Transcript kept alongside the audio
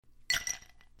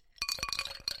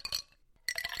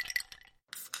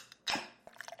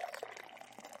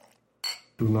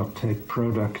Do not take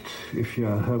product if you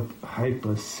are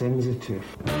hypersensitive.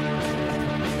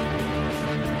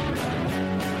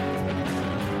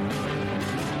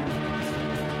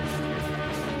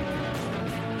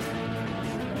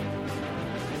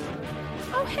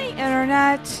 Oh, hey,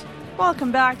 Internet.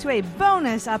 Welcome back to a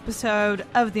bonus episode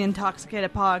of the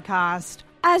Intoxicated Podcast.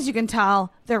 As you can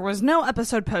tell, there was no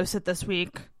episode posted this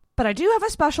week, but I do have a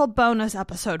special bonus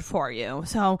episode for you.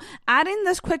 So, adding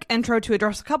this quick intro to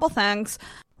address a couple things.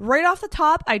 Right off the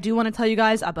top, I do want to tell you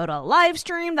guys about a live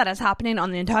stream that is happening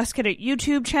on the Intoxicated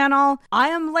YouTube channel. I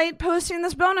am late posting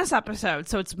this bonus episode,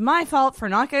 so it's my fault for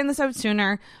not getting this out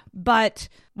sooner. But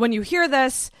when you hear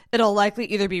this, it'll likely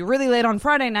either be really late on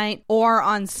Friday night or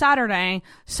on Saturday.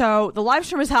 So the live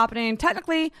stream is happening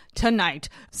technically tonight,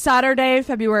 Saturday,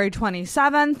 February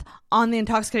 27th, on the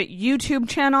Intoxicated YouTube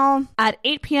channel at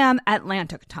 8 p.m.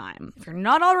 Atlantic time. If you're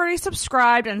not already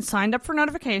subscribed and signed up for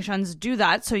notifications, do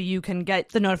that so you can get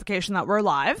the notification that we're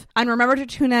live. And remember to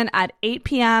tune in at 8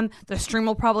 p.m. The stream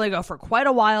will probably go for quite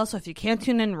a while, so if you can't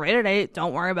tune in right at 8,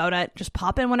 don't worry about it. Just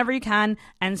pop in whenever you can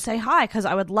and say hi, because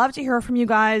I would love to hear from you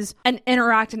guys and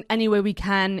interact in any way we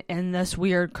can in this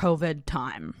weird COVID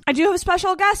time. I do have a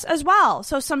special guest as well.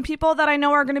 So some people that I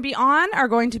know are going to be on are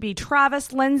going to be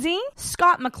Travis Lindsay,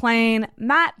 Scott McLean,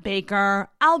 Matt Baker,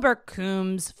 Albert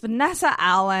Coombs, Vanessa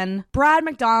Allen, Brad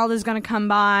McDonald is going to come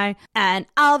by, and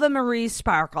Alva Marie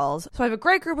Sparkles. So I have a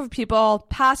great group of people,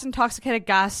 past Intoxicated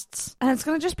guests, and it's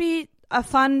going to just be a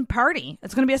fun party.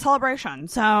 It's going to be a celebration.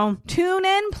 So tune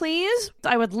in, please.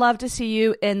 I would love to see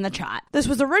you in the chat. This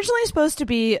was originally supposed to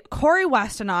be Corey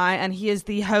West and I, and he is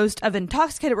the host of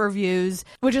Intoxicated Reviews,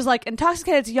 which is like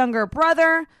Intoxicated's younger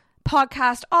brother,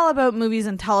 podcast all about movies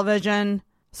and television.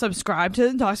 Subscribe to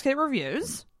Intoxicated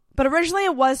Reviews. But originally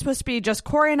it was supposed to be just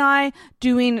Corey and I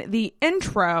doing the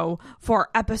intro for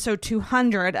episode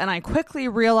 200, and I quickly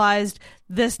realized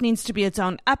this needs to be its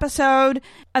own episode,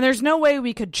 and there's no way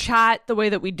we could chat the way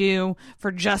that we do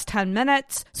for just 10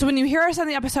 minutes. So when you hear us on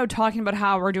the episode talking about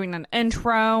how we're doing an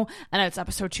intro, and it's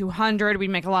episode 200, we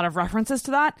make a lot of references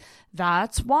to that.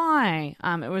 That's why.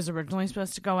 It was originally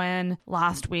supposed to go in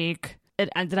last week. It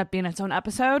ended up being its own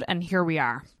episode, and here we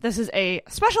are. This is a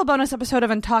special bonus episode of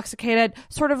Intoxicated,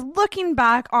 sort of looking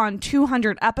back on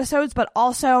 200 episodes, but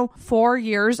also 4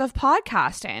 years of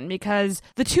podcasting, because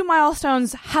the two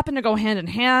milestones happen to go hand in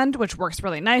hand, which works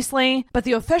really nicely. But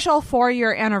the official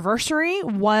 4-year anniversary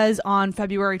was on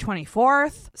February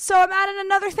 24th. So I'm adding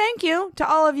another thank you to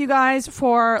all of you guys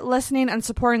for listening and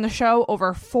supporting the show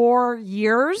over 4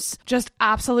 years. Just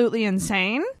absolutely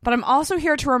insane. But I'm also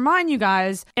here to remind you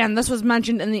guys, and this was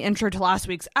mentioned in the intro to last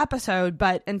week's episode,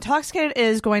 but Intoxicated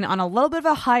is going on a little bit of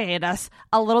a hiatus,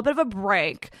 a little bit of a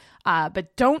break,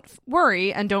 but don't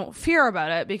worry and don't fear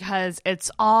about it, because it's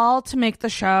all to make the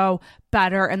show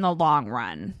better in the long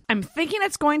run. I'm thinking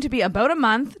it's going to be about a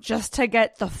month just to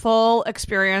get the full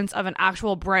experience of an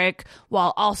actual break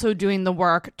while also doing the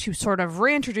work to sort of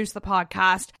reintroduce the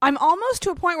podcast. I'm almost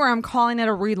to a point where I'm calling it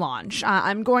a relaunch.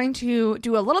 I'm going to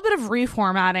do a little bit of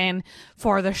reformatting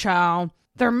for the show.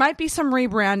 There might be some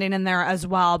rebranding in there as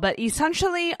well, but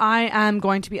essentially I am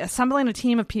going to be assembling a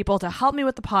team of people to help me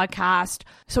with the podcast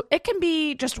so it can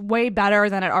be just way better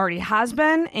than it already has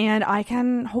been, and I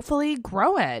can hopefully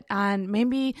grow it and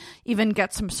maybe even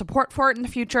get some support for it in the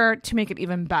future to make it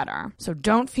even better. So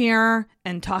don't fear,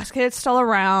 Intoxicated's still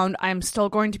around. I'm still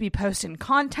going to be posting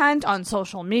content on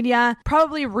social media,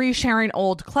 probably resharing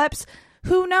old clips.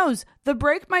 Who knows? The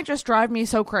break might just drive me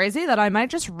so crazy that I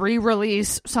might just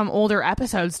re-release some older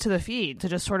episodes to the feed to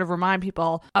just sort of remind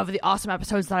people of the awesome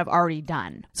episodes that I've already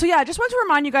done. So yeah, I just want to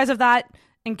remind you guys of that.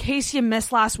 In case you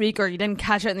missed last week or you didn't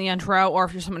catch it in the intro, or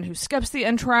if you're someone who skips the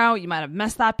intro, you might have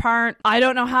missed that part. I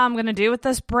don't know how I'm going to do with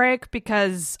this break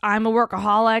because I'm a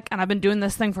workaholic and I've been doing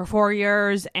this thing for 4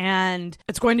 years, and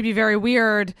it's going to be very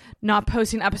weird not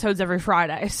posting episodes every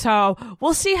Friday. So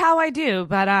we'll see how I do.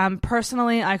 But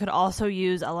personally, I could also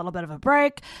use a little bit of a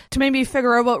break to maybe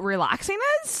figure out what relaxing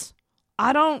is.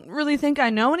 I don't really think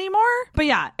I know anymore. But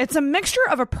yeah, it's a mixture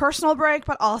of a personal break,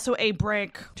 but also a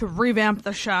break to revamp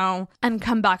the show and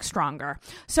come back stronger.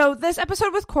 So this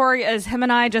episode with Corey is him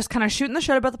and I just kind of shooting the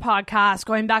shit about the podcast,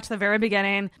 going back to the very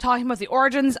beginning, talking about the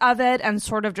origins of it and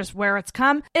sort of just where it's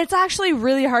come. It's actually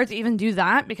really hard to even do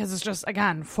that because it's just,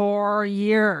 again, 4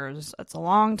 years. It's a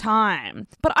long time.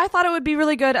 But I thought it would be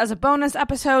really good as a bonus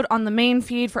episode on the main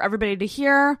feed for everybody to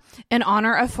hear in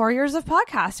honor of 4 years of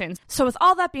podcasting. So with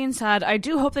all that being said, I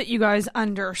do hope that you guys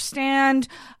understand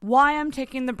why I'm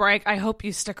taking the break. I hope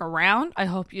you stick around. I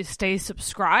hope you stay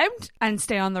subscribed and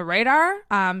stay on the radar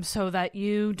so that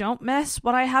you don't miss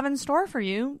what I have in store for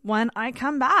you when I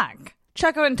come back.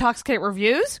 Check out Intoxicate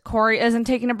Reviews. Corey isn't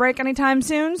taking a break anytime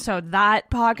soon, so that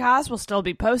podcast will still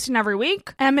be posting every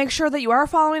week. And make sure that you are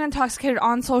following Intoxicated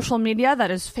on social media.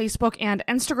 That is Facebook and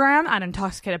Instagram at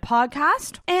Intoxicated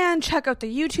Podcast. And check out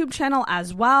the YouTube channel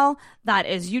as well. That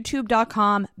is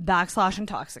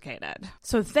youtube.com/intoxicated.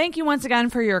 So thank you once again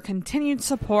for your continued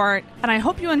support. And I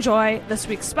hope you enjoy this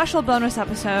week's special bonus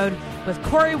episode with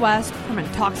Corey West from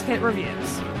Intoxicate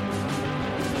Reviews.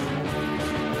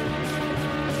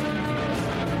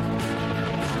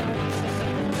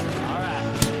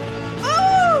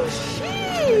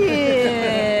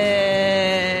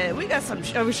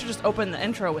 We should just open the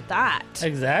intro with that.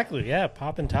 Exactly, yeah.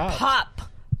 Pop and top. Pop.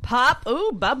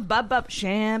 Ooh, bub.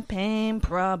 Champagne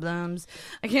problems.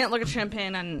 I can't look at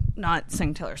champagne and not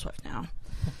sing Taylor Swift now.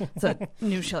 It's a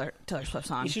new Taylor Swift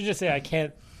song. You should just say, I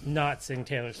can't not sing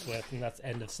Taylor Swift, and that's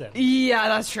end of sentence. Yeah,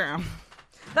 that's true.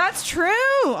 That's true.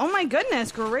 Oh, my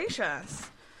goodness gracious.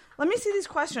 Let me see these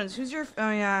questions. Who's your...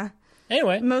 Oh, yeah.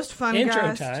 Anyway, most fun intro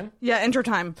guest. time. Yeah, intro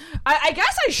time. I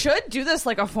guess I should do this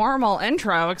like a formal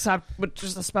intro, except with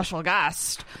just a special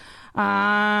guest.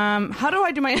 How do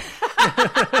I do my...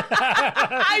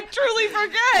 I truly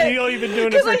forget. You've been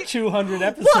doing it for 200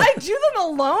 episodes. Well, I do them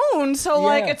alone, so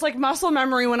like it's like muscle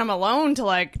memory when I'm alone to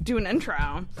like do an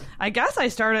intro. I guess I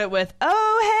started with,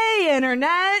 oh, hey,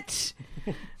 Internet.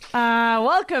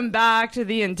 Welcome back to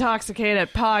the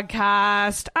Intoxicated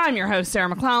Podcast. I'm your host, Sarah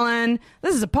McClellan.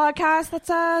 This is a podcast that's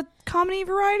a comedy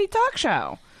variety talk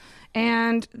show.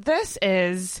 And this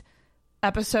is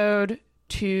episode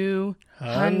 200.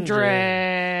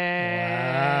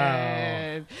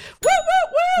 Wow. Woo, woo,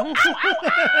 woo! Ow, ow,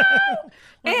 ow!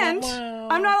 And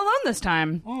I'm not alone this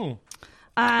time.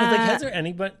 I was like, has there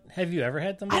anybody... Have you ever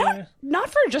had somebody... Not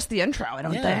for just the intro, I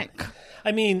don't think.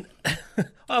 I mean,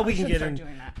 well, we can get into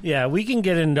that. Yeah, we can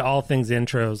get into all things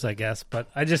intros, I guess. But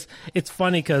it's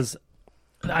funny because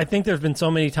I think there's been so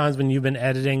many times when you've been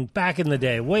editing back in the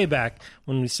day, way back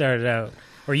when we started out,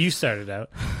 or you started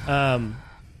out.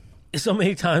 So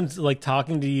many times, like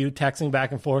talking to you, texting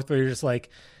back and forth, where you're just like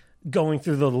going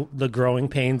through the growing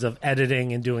pains of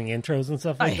editing and doing intros and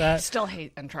stuff like that. I still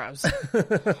hate intros.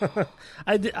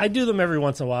 I do them every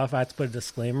once in a while if I have to put a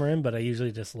disclaimer in, but I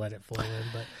usually just let it flow in.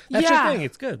 But that's your thing.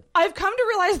 It's good. I've come to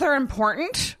realize they're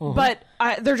important, but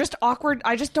they're just awkward.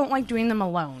 I just don't like doing them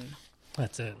alone.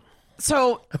 That's it.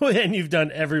 So, and you've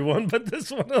done everyone but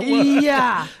this one alone.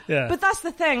 Yeah. But that's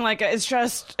the thing. Like, it's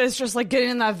just like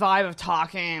getting in that vibe of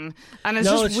talking, and it's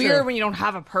just weird when you don't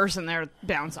have a person there to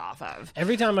bounce off of.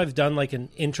 Every time I've done like an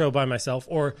intro by myself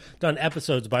or done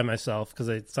episodes by myself,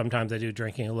 because sometimes I do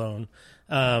drinking alone.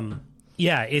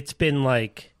 It's been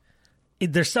like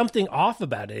there's something off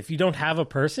about it. If you don't have a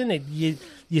person, you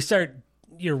start.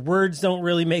 Your words don't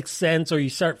really make sense, or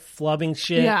you start flubbing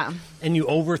shit, and you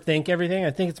overthink everything. I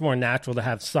think it's more natural to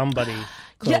have somebody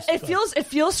close. Yeah, it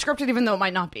feels scripted, even though it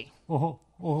might not be.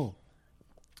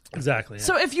 Exactly. Yeah.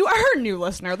 So if you are a new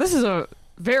listener, this is a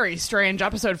very strange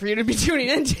episode for you to be tuning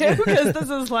into, because this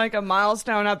is like a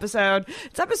milestone episode.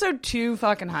 It's episode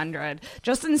 200.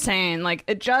 Just insane. Like,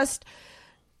 it just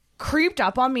creeped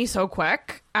up on me so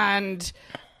quick, and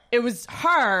it was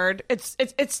hard. It's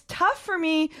tough for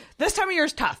me. This time of year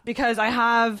is tough because I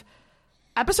have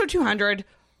episode 200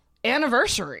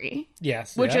 anniversary.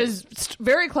 Yes. Which is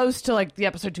very close to like the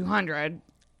episode 200.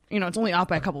 You know, it's only off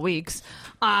by a couple weeks.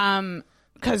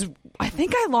 Because I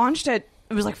think I launched it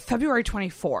was like February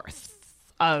 24th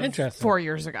of 4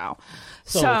 years ago.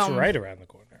 So it's right around the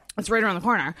corner. It's right around the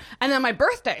corner. And then my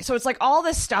birthday. So it's like all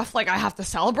this stuff like I have to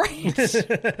celebrate. And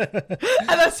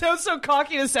that sounds so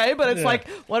cocky to say, but it's like,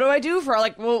 what do I do for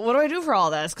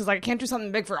all this? Because I can't do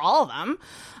something big for all of them.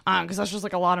 Because that's just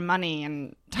like a lot of money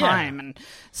and time and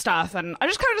stuff. And I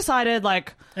just kind of decided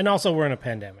like... And also we're in a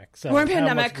pandemic. So we're in a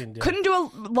pandemic. Couldn't do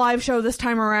a live show this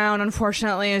time around,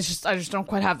 unfortunately. I just don't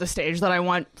quite have the stage that I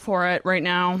want for it right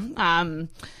now.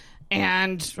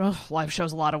 And live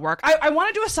show's a lot of work. I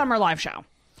want to do a summer live show.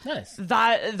 Nice.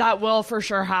 That will for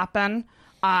sure happen.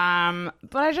 But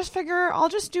I just figure I'll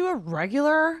just do a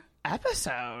regular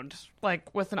episode,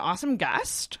 like with an awesome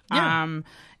guest. Yeah. And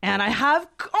I have...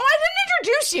 Oh, I didn't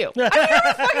introduce you. I mean, I'm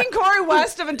a fucking Corey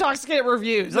West of Intoxicated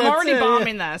Reviews. I'm already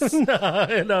bombing this.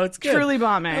 No, it's good. Truly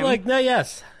bombing. I'm like, no,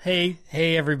 yes. Hey,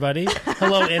 everybody.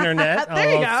 Hello, Internet.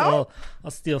 There you go.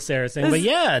 I'll steal Sarah's thing. But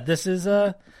yeah, this is...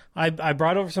 I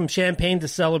brought over some champagne to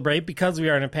celebrate because we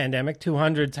are in a pandemic.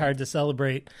 200's hard to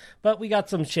celebrate. But we got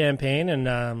some champagne, and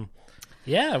I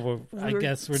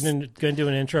guess we're going to do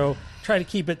an intro. Try to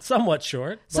keep it somewhat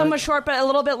short. But a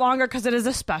little bit longer because it is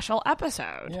a special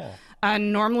episode. Yeah.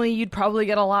 And normally you'd probably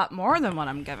get a lot more than what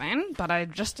I'm giving, but I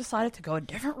just decided to go a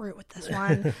different route with this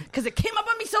one because it came up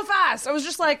on me so fast. I was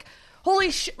just like,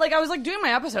 holy shit. Like, I was like doing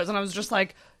my episodes and I was just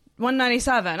like,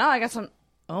 197. Oh, I got some.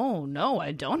 Oh, no,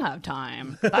 I don't have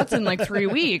time. That's in like 3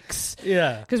 weeks.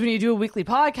 Yeah. Because when you do a weekly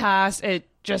podcast,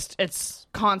 it's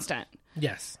constant.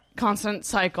 Yes. Constant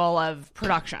cycle of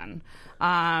production.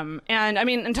 And I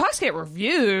mean, Intoxicate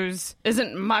Reviews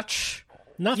isn't much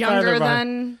younger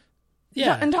than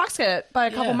Intoxicate by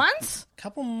a couple months.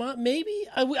 Couple months, maybe.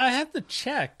 I have to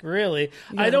check. Really,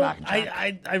 I don't.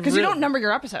 Because you don't number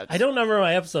your episodes. I don't number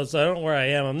my episodes, so I don't know where I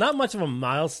am. I'm not much of a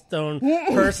milestone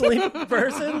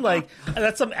person. Like,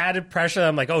 that's some added pressure.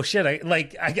 I'm like, oh shit,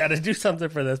 I got to do something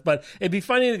for this. But it'd be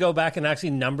funny to go back and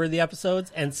actually number the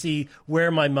episodes and see where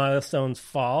my milestones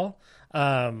fall.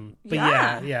 But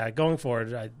yeah, going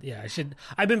forward, I should.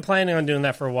 I've been planning on doing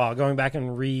that for a while, going back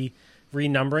and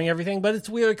renumbering everything. But it's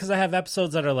weird because I have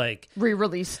episodes that are like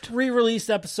re-released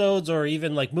episodes, or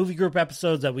even like movie group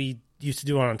episodes that we used to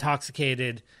do on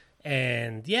Intoxicated.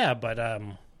 And yeah, but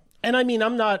and I mean,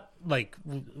 I'm not, like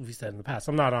we said in the past,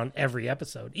 I'm not on every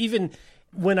episode. Even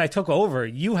when I took over,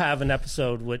 you have an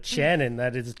episode with Shannon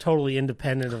that is totally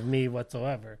independent of me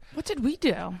whatsoever. What did we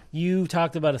do? You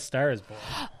talked about A Star Is Born.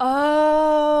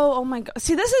 Oh my god!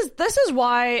 See, this is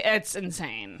why it's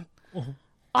insane. Mm-hmm.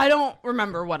 I don't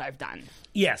remember what I've done.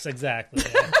 Yes, exactly.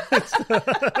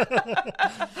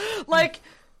 like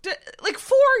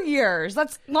 4 years.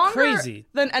 That's longer Crazy.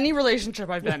 Than any relationship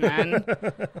I've been in.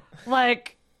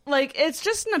 like it's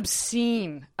just an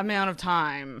obscene amount of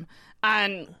time,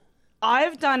 and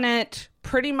I've done it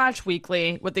pretty much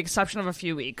weekly, with the exception of a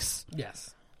few weeks.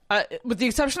 Yes. With the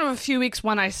exception of a few weeks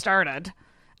when I started,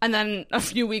 and then a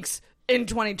few weeks in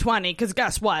 2020. Because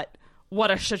guess what? What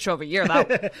a shit show of a year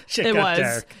that it was.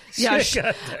 Dark. Yeah,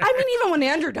 I mean, even when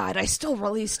Andrew died, I still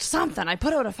released something. I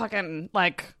put out a fucking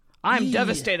I'm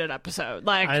devastated episode.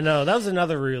 Like, I know that was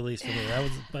another release for me.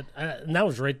 That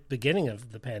was right at the beginning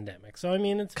of the pandemic. So I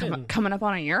mean, it's coming up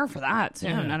on a year for that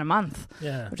soon, in a month.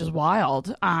 Yeah, which is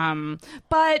wild.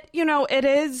 But it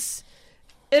is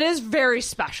very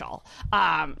special.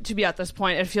 To be at this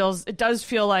point, it does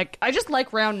feel like I just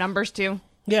like round numbers too.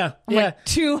 Yeah, like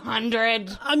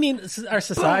 200. I mean, our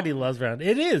society loves round.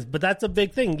 It is, but that's a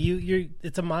big thing.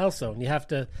 It's a milestone. You have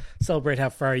to celebrate how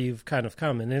far you've kind of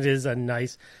come, and it is a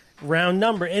nice round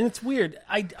number. And it's weird.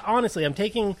 I'm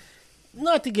taking,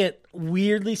 not to get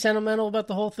weirdly sentimental about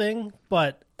the whole thing,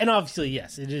 and obviously,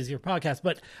 yes, it is your podcast.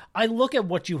 But I look at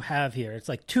what you have here. It's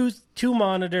like two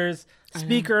monitors,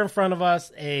 speaker in front of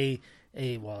us, a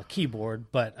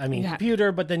keyboard, but I mean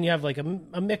computer, but then you have like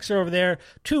a mixer over there,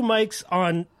 2 mics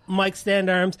on mic stand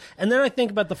arms, and then I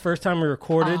think about the first time we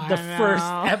recorded first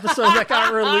episode that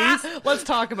got released. Let's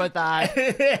talk about that.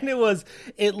 And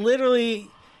it literally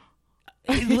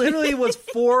was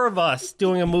 4 of us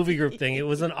doing a movie group thing. It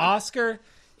was an Oscar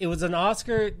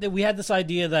that we had this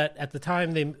idea that at the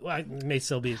time it may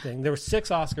still be a thing. There were 6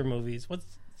 Oscar movies. What's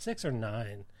 6 or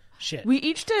 9? Shit. We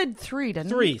each did 3,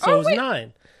 didn't we? 3, so it was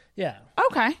 9. Yeah.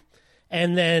 Okay.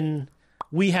 And then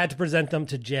we had to present them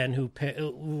to Jen,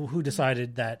 who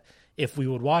decided that if we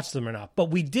would watch them or not.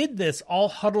 But we did this all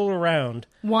huddled around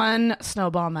one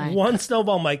snowball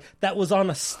mic that was on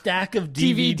a stack of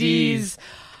DVDs.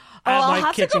 I'll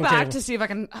have to go back to see if I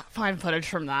can find footage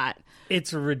from that.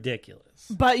 It's ridiculous.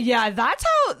 But yeah, that's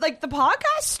how the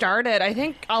podcast started. I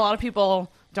think a lot of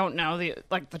people don't know the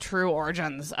true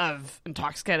origins of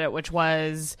Intoxicated, which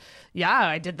was,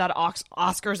 I did that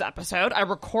Oscars episode. I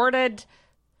recorded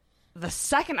the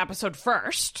second episode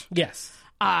first. Yes.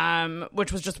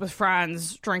 Which was just with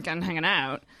friends, drinking, hanging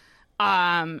out.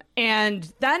 And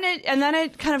then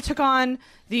it kind of took on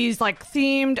these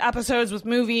themed episodes with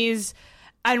movies,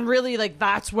 and really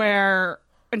that's where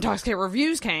Intoxicated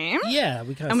Reviews came. Yeah,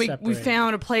 we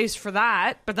found a place for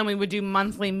that, but then we would do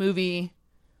monthly movie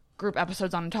group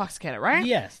episodes on Intoxicated, right?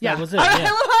 Yes, yeah. That was it. I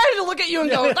had to look at you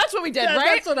and go, that's what we did,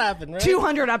 right? That's what happened, right?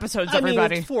 200 episodes,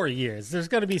 everybody. I mean, it's 4 years. There's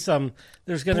going to be some...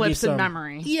 blips in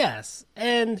memory. Yes,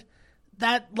 and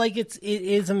that, it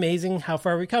is amazing how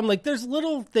far we come. There's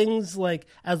little things,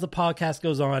 as the podcast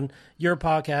goes on, your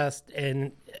podcast,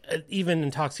 and even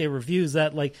Intoxicated Reviews,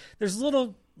 that, there's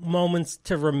little moments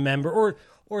to remember, or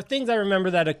things I remember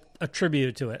that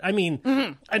attribute to it. I mean,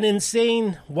 an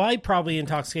insane... Why probably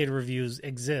Intoxicated Reviews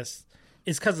exists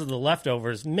is because of The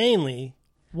Leftovers, mainly.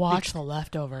 Watch The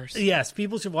Leftovers. Yes,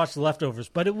 people should watch The Leftovers.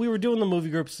 But we were doing the movie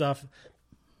group stuff.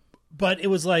 But it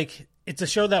was it's a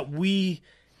show that we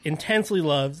intensely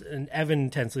loved, and Evan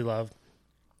intensely loved.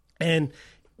 And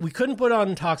we couldn't put on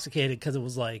Intoxicated because it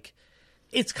was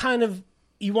it's kind of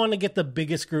you want to get the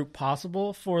biggest group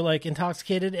possible for like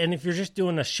Intoxicated, and if you're just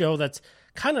doing a show that's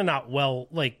kind of not well,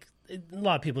 like a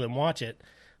lot of people didn't watch it.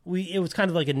 It was kind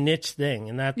of like a niche thing,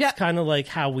 and that's kind of like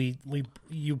how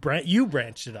you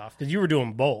branched it off, because you were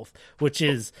doing both, which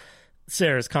is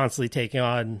Sarah's constantly taking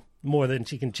on more than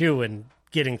she can chew and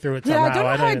getting through it somehow. Yeah, I don't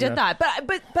know how I did that,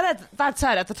 but that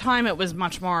said, at the time it was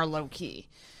much more low key.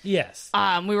 Yes.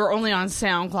 We were only on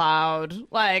SoundCloud,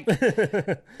 like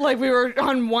we were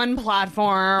on one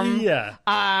platform. Yeah.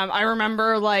 I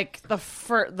remember like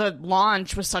the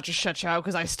launch was such a shit show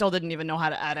because I still didn't even know how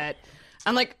to edit,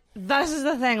 and like this is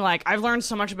the thing. Like I've learned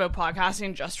so much about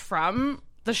podcasting just from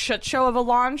the shit show of a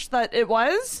launch that it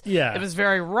was. Yeah. It was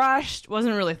very rushed,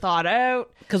 wasn't really thought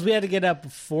out. Because we had to get up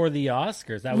before the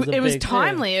Oscars. That was it big was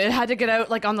timely. thing. It had to get out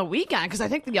like on the weekend because I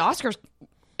think the Oscars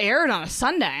aired on a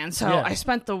Sunday, and so I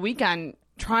spent the weekend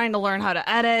trying to learn how to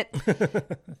edit.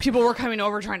 People were coming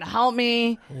over trying to help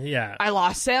me. Yeah. I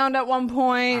lost sound at one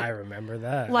point. I remember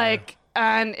that. Like,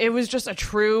 and it was just a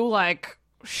true like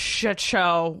shit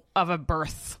show of a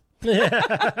birth.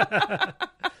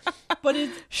 But it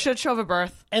shit show of a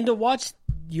birth. And to watch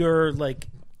your like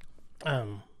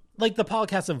the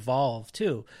podcast evolve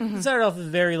too. It started off as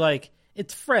very like,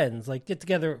 it's friends, like get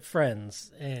together with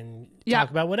friends and talk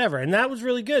about whatever. And that was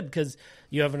really good because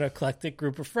you have an eclectic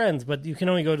group of friends, but you can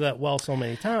only go to that well so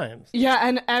many times. Yeah,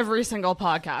 and every single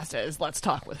podcast is let's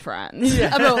talk with friends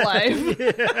about life.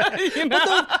 You know?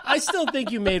 But I still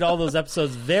think you made all those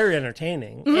episodes very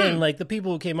entertaining. And like the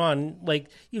people who came on, like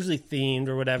usually themed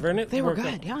or whatever. And they were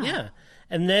good, Yeah.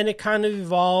 And then it kind of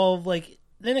evolved,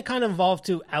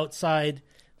 to outside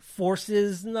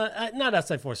forces, not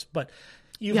outside forces, but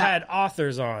you had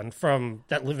authors on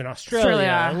that live in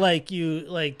Australia,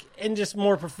 and just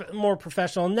more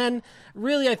professional. And then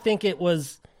really, I think it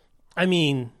was,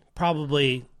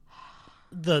 probably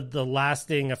the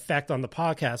lasting effect on the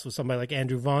podcast was somebody like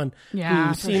Andrew Vaughn,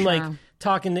 who seemed like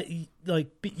talking to, like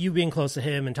you being close to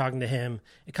him and talking to him,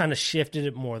 it kind of shifted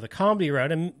it more the comedy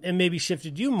route, and maybe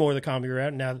shifted you more the comedy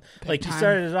route. Now, you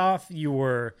started it off, you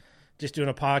were just doing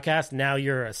a podcast. Now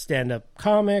you're a stand-up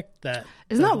comic.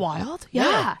 Isn't that wild?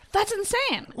 Yeah, that's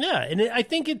insane. Yeah, and I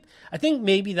think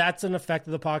maybe that's an effect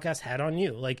that the podcast had on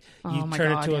you. Like you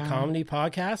turn it to a comedy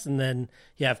podcast, and then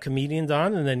you have comedians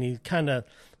on, and then you kind of,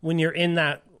 when you're in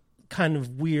that kind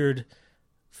of weird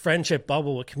friendship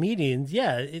bubble with comedians,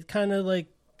 it kind of like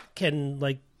can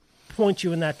like point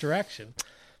you in that direction.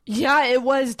 Yeah, it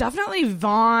was definitely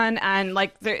Vaughn, and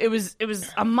like it was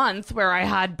a month where I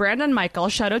had Brandon Michael.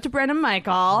 Shout out to Brandon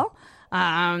Michael.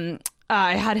 I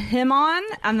had him on,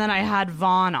 and then I had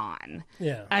Vaughn on.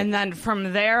 Yeah, and then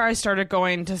from there, I started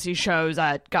going to see shows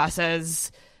at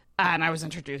Gus's, and I was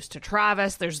introduced to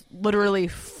Travis. There's literally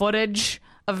footage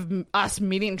of us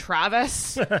meeting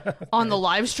Travis on the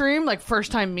live stream, like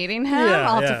first time meeting him.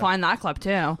 I'll have to find that clip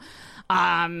too.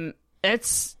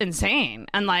 It's insane.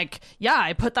 And like,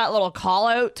 I put that little call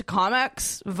out to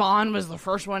comics. Vaughn was the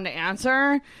first one to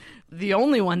answer. The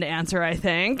only one to answer, I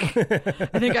think.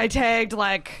 I think I tagged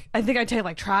like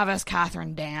Travis,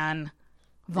 Catherine, Dan,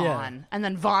 Vaughn. Yeah. And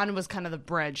then Vaughn was kind of the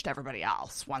bridge to everybody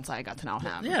else once I got to know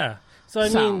him. Yeah. So I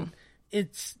mean,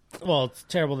 it's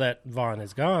terrible that Vaughn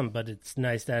is gone, but it's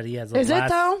nice that he has a Is it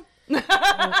though?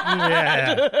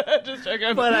 Yeah, just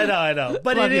joking. But I know.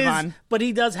 But Love it is. Vaughn. But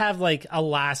he does have like a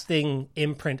lasting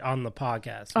imprint on the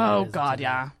podcast. Oh God,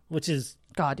 yeah. Which is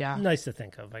nice to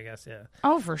think of, I guess. Yeah.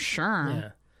 Oh, for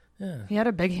sure. Yeah. He had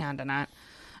a big hand in it,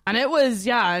 and it was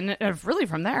and really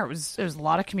from there it was a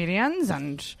lot of comedians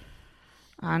and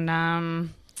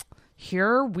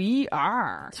here we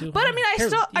are. But I mean,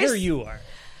 here you are.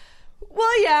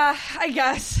 Well, yeah, I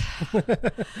guess.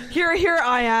 Here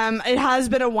I am. It has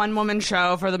been a one-woman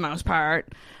show for the most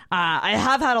part. I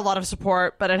have had a lot of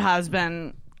support, but it has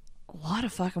been a lot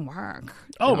of fucking work.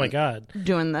 Oh, my God.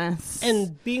 Doing this.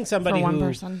 And being somebody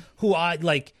person. who I,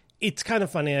 like, it's kind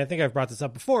of funny, and I think I've brought this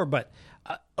up before, but,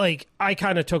 like, I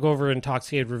kind of took over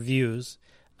Intoxicated Reviews,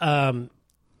 and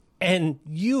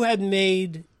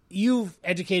you've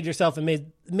educated yourself and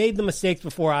made the mistakes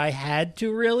before I had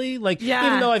to, really. Like,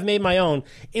 even though I've made my own,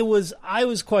 you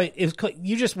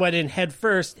just went in head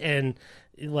first and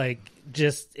like,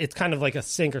 it's kind of like a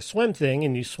sink or swim thing,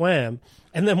 and you swam.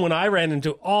 And then when I ran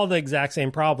into all the exact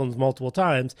same problems multiple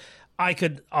times, I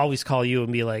could always call you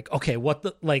and be like, okay,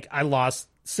 I lost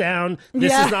sound.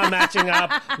 This is not matching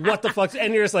up. What the fuck?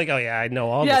 And you're just like, oh yeah, I know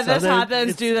all this. Yeah, this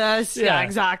happens. Do this. Yeah,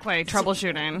 exactly.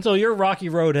 Troubleshooting. So your rocky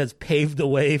road has paved the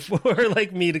way for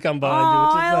like me to come behind you. Oh,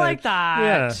 Which is I like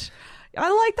that. I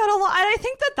like that a lot. And I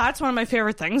think that that's one of my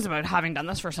favorite things about having done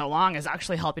this for so long is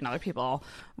actually helping other people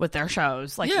with their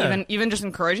shows. Like even just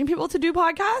encouraging people to do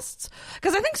podcasts.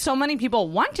 Because I think so many people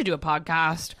want to do a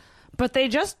podcast, but they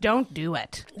just don't do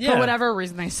it. For whatever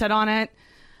reason. They sit on it.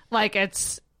 Like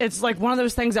it's like one of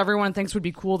those things everyone thinks would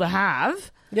be cool to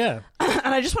have. Yeah.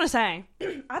 And I just want to say,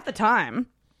 at the time,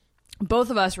 both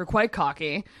of us were quite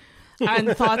cocky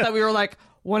and thought that we were like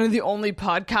one of the only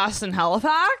podcasts in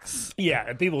Halifax. Yeah,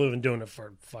 and people have been doing it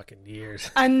for fucking years.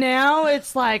 And now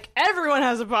it's like everyone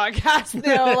has a podcast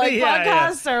now. Like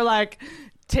podcasts are like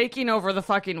taking over the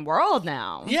fucking world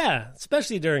now. Yeah,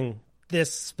 especially during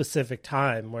this specific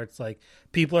time where it's like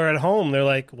people are at home. They're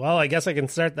like, well, I guess I can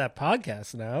start that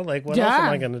podcast now. Like, what else am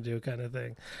I going to do kind of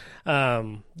thing?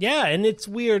 And it's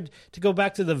weird to go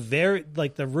back to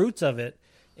the roots of it.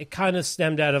 It kind of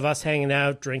stemmed out of us hanging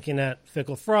out, drinking at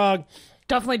Fickle Frog.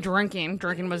 Definitely drinking.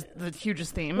 Drinking was the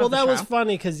hugest theme. Well, that was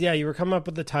funny because you were coming up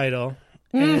with the title,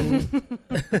 and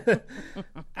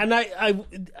and I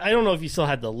don't know if you still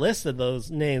had the list of those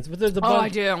names, but there's a bunch. Oh, I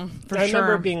do. I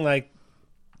remember being like,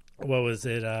 what was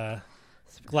it?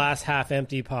 Glass Half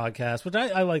Empty podcast, which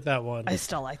I like that one. I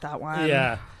still like that one.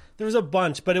 Yeah, there was a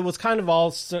bunch, but it was kind of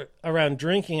all around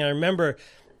drinking. I remember,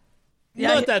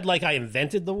 not that like I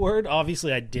invented the word.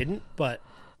 Obviously, I didn't, but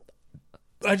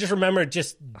I just remember it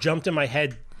just jumped in my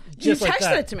head. Just you like texted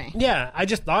that. it to me. Yeah, I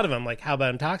just thought of him like, how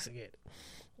about intoxicated?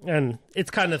 And it's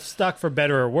kind of stuck for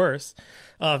better or worse.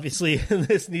 Obviously,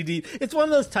 this it's one of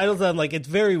those titles that I'm like, it's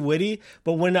very witty,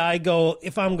 but when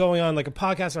if I'm going on like a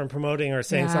podcast or I'm promoting or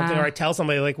saying something, or I tell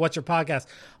somebody like, what's your podcast?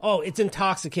 Oh, it's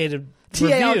Intoxicated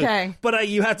Review. Okay. But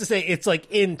you have to say it's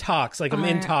like in talks, like I'm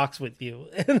in talks with you.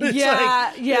 And it's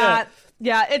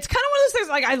Yeah, it's kind of one of those things.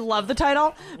 Like, I love the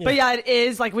title, but it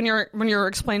is like when you're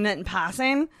explaining it in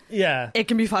passing. Yeah, it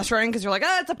can be frustrating because you're like,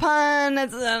 it's a pun.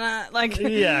 It's like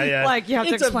like you have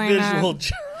to explain a visual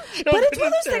it. But it's one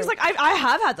of those things. Like I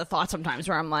have had the thought sometimes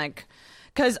where I'm like,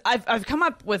 because I've come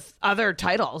up with other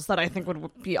titles that I think would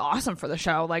be awesome for the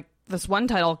show. Like this one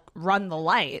title, "Run the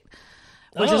Light,"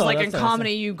 which is like in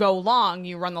comedy, you go long,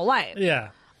 you run the light. Yeah.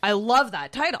 I love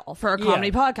that title for a comedy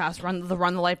podcast, Run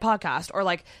the Light podcast, or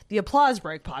like the Applause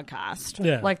Break podcast.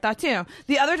 Yeah. Like that too.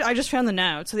 I just found the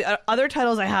notes. So the other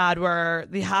titles I had were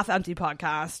the Half Empty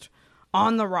podcast,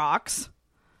 On the Rocks,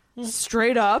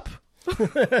 Straight Up,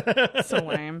 so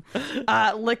lame,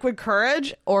 Liquid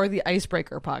Courage, or the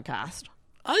Icebreaker podcast.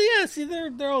 Oh yeah, see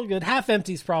they're all good. Half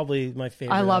Empty's probably my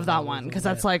favorite. I love that one because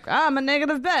that's like, I'm a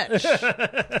negative bitch.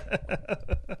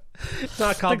 It's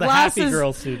not called the Happy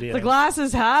Girl Studio. The glass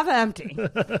is half empty.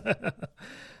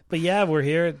 But yeah, we're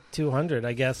here at 200.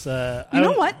 I guess. You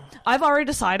know what? I've already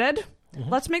decided.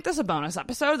 Let's make this a bonus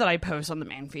episode that I post on the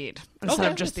main feed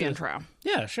instead of just the intro.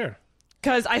 Yeah, sure.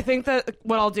 Because I think that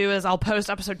what I'll do is I'll post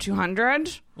episode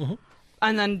 200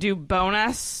 and then do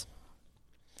bonus.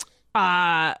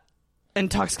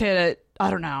 Intoxicated.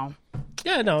 I don't know.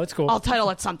 Yeah, no, it's cool. I'll title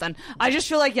it something. I just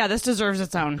feel like, this deserves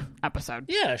its own episode.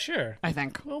 Yeah, sure. I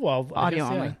think. Well, audio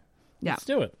only. Yeah. Let's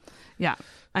do it. Yeah.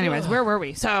 Anyways, where were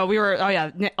we? So we were,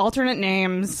 alternate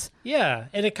names. Yeah,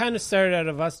 and it kind of started out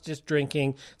of us just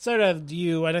drinking. Started out of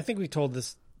you, and I think we told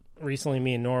this recently,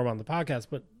 me and Norm on the podcast,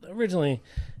 but originally,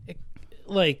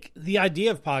 the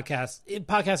idea of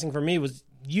podcasting for me was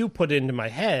you put it into my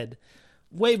head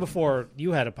way before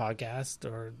you had a podcast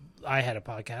or I had a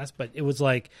podcast, but it was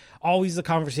like always the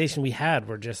conversation we had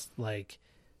were just like,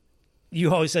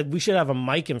 you always said we should have a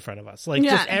mic in front of us. Like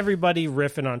just everybody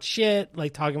riffing on shit,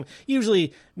 like talking,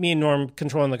 usually me and Norm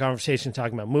controlling the conversation,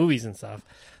 talking about movies and stuff.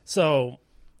 So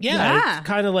it's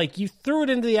kind of like you threw it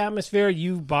into the atmosphere.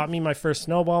 You bought me my first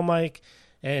snowball mic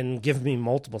and give me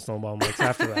multiple snowball mics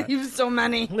after that. You have so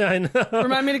many. I know.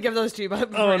 Remind me to give those to you.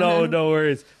 But oh, no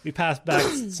worries. We passed back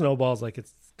snowballs like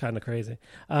it's kind of crazy.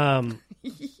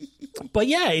 But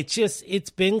yeah, it's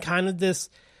been kind of this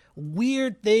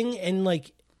weird thing. And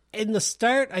like in the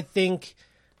start, I think,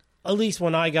 at least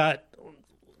when I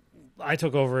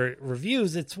took over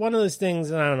reviews, it's one of those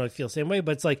things, and I don't know if you feel the same way,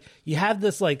 but it's like you have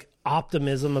this like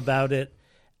optimism about it.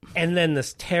 And then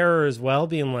this terror as well,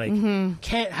 being like,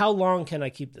 how long can I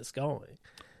keep this going?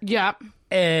 Yeah.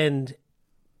 And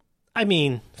I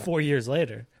mean, 4 years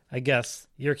later, I guess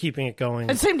you're keeping it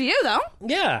going. It's same to you, though.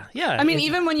 Yeah. I mean,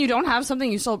 even when you don't have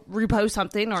something, you still repost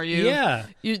something, or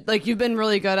you've been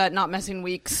really good at not missing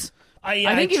weeks.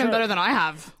 I think even better than I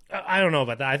have. I don't know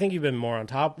about that. I think you've been more on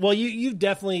top. Well, you've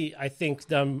definitely, I think,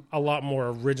 done a lot more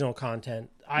original content.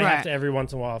 I have to every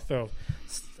once in a while throw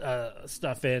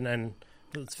stuff in, and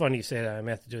it's funny you say that. I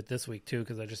may have to do it this week too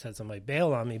because I just had somebody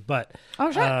bail on me. But I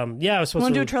was supposed to.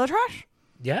 Want to do a trailer trash?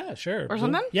 Yeah, sure. Or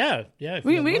something? Yeah. If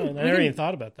We you don't can- mind. I never even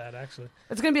thought about that, actually.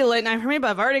 It's going to be a late night for me, but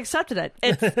I've already accepted it.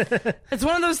 It's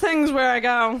one of those things where I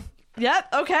go, yep,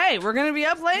 okay, we're going to be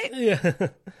up late. Yeah.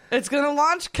 It's going to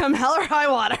launch come hell or high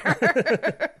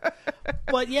water.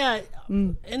 But yeah,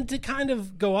 and to kind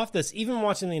of go off this, even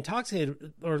watching the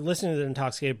Intoxicated or listening to the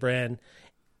Intoxicated brand,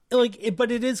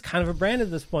 but it is kind of a brand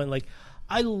at this point. Like,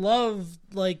 I love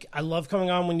coming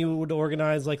on when you would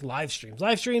organize like live streams.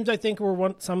 Live streams, I think,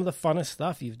 were some of the funnest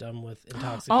stuff you've done with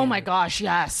Intoxicated. Oh my gosh,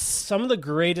 yes. Some of the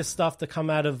greatest stuff to come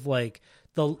out of come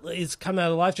out of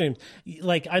the live streams.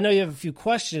 Like, I know you have a few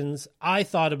questions. I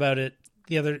thought about it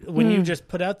when you just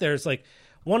put out there. It's like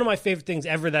one of my favorite things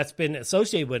ever that's been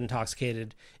associated with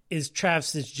Intoxicated is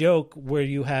Travis's joke where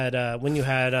you had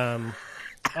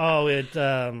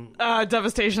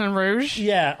Devastation and Rouge.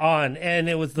 Yeah, on, and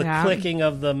it was the clicking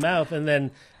of the mouth, and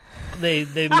then they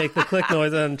make the click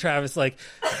noise, and Travis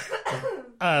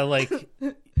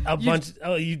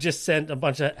you just sent a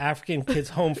bunch of African kids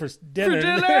home for dinner.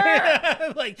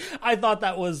 Like, I thought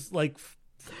that was like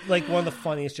one of the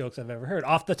funniest jokes I've ever heard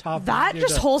off the top. That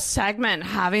whole segment,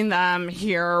 having them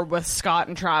here with Scott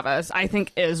and Travis, I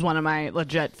think is one of my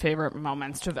legit favorite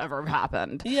moments to have ever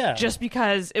happened. Yeah. Just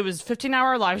because it was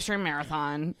 15-hour live stream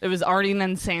marathon. It was already an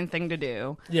insane thing to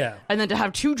do. Yeah. And then to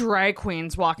have two drag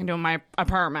queens walk into my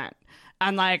apartment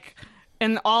and like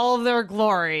in all of their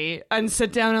glory and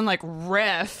sit down and like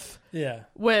riff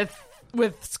with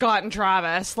Scott and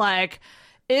Travis, like,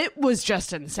 it was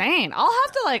just insane. I'll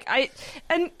have to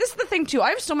and this is the thing too.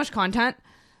 I have so much content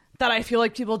that I feel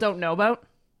like people don't know about.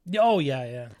 Oh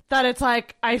yeah. That it's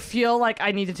like, I feel like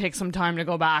I need to take some time to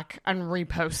go back and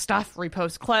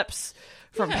repost clips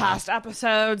from past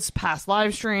episodes, past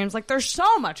live streams. Like, there's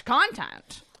so much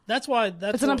content. It's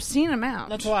an obscene amount.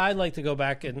 That's why I like to go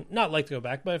back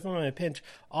but if I'm in a pinch,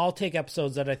 I'll take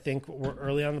episodes that I think were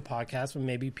early on the podcast when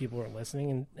maybe people weren't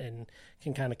listening and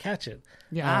can kind of catch it.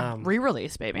 Yeah,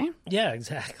 re-release, baby. Yeah,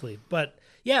 exactly. But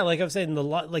yeah, like I was saying, the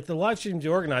live streams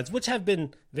you organize, which have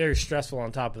been very stressful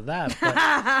on top of that, but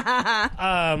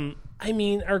I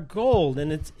mean, are gold,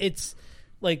 and it's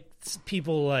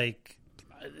people like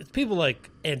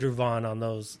Andrew Vaughn on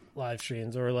those live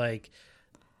streams, or like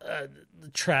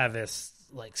Travis,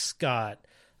 like Scott.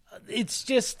 It's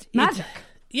just magic.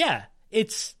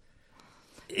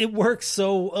 It works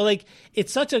so, like,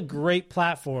 it's such a great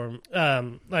platform.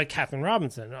 Like Catherine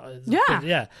Robinson.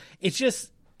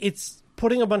 It's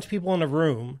putting a bunch of people in a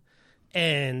room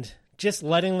and just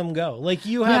letting them go. Like,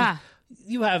 you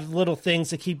have little things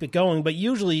to keep it going, but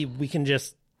usually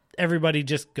everybody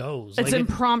just goes. It's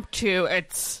impromptu.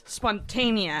 It's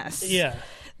spontaneous. Yeah.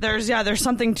 There's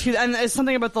something to, and there's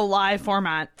something about the live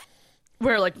format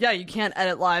where, like, you can't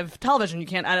edit live television, you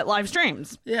can't edit live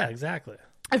streams. Yeah, exactly.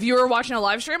 If you were watching a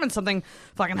live stream and something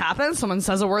fucking happens, someone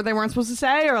says a word they weren't supposed to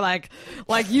say, or like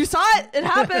you saw it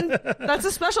happened. That's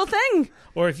a special thing.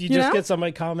 Or if you just get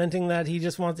somebody commenting that he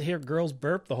just wants to hear girls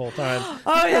burp the whole time.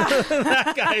 Oh yeah,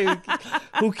 that guy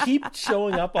who keeps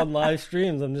showing up on live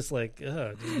streams. I'm just like,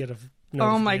 do you get a?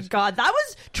 Oh my god, that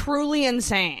was truly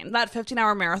insane. That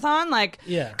 15-hour marathon,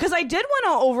 because I did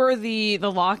one over the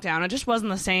lockdown. It just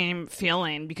wasn't the same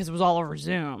feeling because it was all over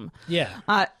Zoom. Yeah,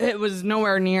 it was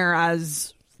nowhere near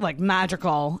as like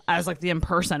magical as like the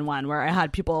in-person one where I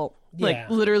had people like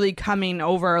literally coming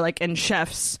over like in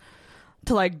shifts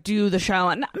to like do the show.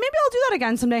 And maybe I'll do that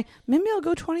again someday. Maybe I'll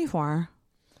go 24.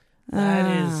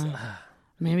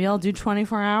 Maybe I'll do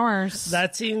 24 hours.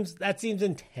 That seems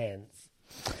intense.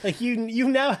 Like, you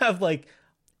now have like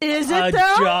a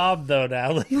job though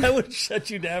now. Like, that would shut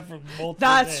you down for multiple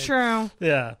That's days. true.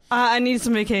 Yeah. I need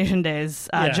some vacation days,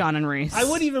 John and Reese. I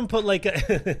wouldn't even put like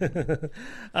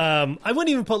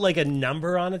a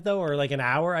number on it though, or like an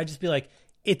hour. I'd just be like,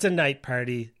 it's a night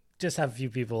party. Just have a few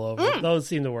people over. Those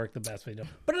seem to work the best way.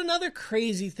 But another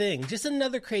crazy thing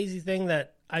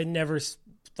that I never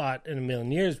thought in a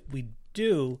million years we'd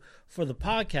do for the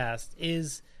podcast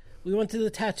is we went to the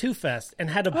Tattoo Fest and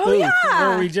had a booth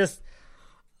where we just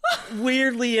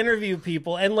weirdly interview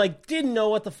people and like didn't know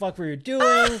what the fuck we were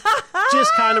doing.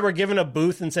 Just kind of were given a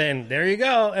booth and saying, there you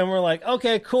go. And we're like,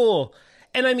 okay, cool.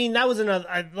 And I mean, that was another,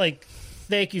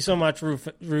 thank you so much,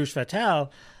 Rouge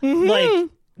Fatale. Mm-hmm. Like,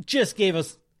 just gave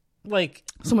us like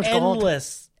so much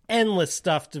endless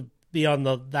stuff to be on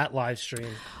that live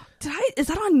stream. Is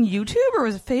that on YouTube or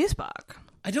was it Facebook?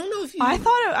 I don't know if you. I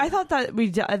thought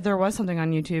that there was something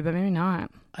on YouTube, but maybe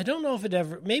not. I don't know if it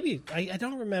ever. Maybe I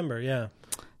don't remember. Yeah,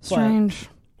 strange.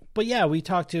 But yeah, we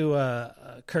talked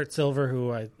to Kurt Silver,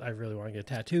 who I really want to get a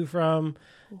tattoo from.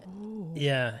 Ooh.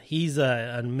 Yeah, he's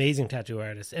an amazing tattoo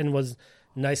artist, and was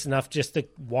nice enough just to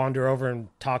wander over and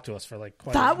talk to us for like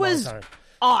quite a long time.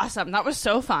 awesome. That was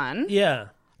so fun. Yeah.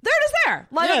 There it is there.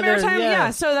 Light Up Maritime. Yeah.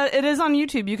 So that it is on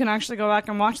YouTube. You can actually go back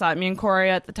and watch that. Me and Corey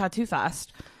at the Tattoo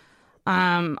Fest.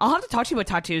 I'll have to talk to you about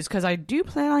tattoos because I do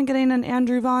plan on getting an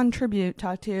Andrew Vaughn tribute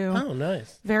tattoo. Oh,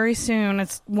 nice. Very soon.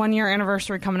 It's 1 year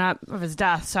anniversary coming up of his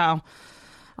death. So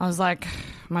I was like,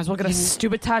 might as well get a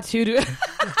stupid tattoo to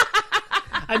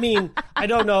I mean, I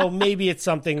don't know. Maybe it's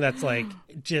something that's like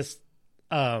just,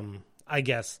 I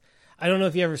guess. I don't know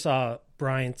if you ever saw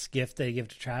Bryant's gift they give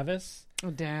to Travis. Oh,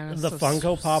 damn. The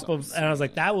Funko Pop of, and I was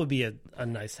like, that would be a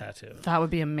nice tattoo. That would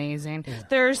be amazing. Yeah.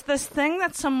 There's this thing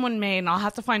that someone made, and I'll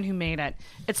have to find who made it.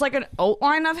 It's like an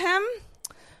outline of him.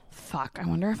 Fuck, I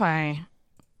wonder if I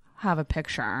have a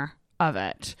picture of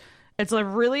it. It's a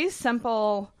really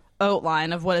simple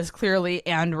outline of what is clearly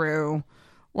Andrew,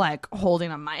 like, holding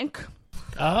a mic.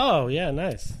 Oh, yeah,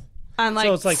 nice. And like,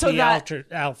 so it's like the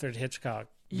Alfred Hitchcock.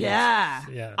 Yeah.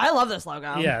 Yeah. I love this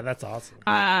logo. Yeah, that's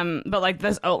awesome. But like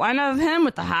this outline of him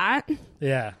with the hat.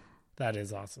 Yeah, that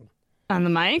is awesome. On the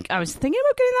mic. I was thinking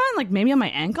about getting that, like maybe on my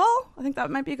ankle. I think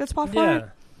that might be a good spot for it.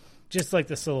 Just like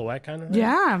the silhouette kind of thing.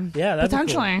 Yeah. Yeah, that's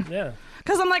potentially. Cool. Yeah.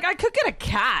 Because I'm like, I could get a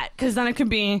cat, because then it could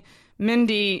be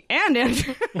Mindy and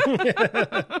Andrew.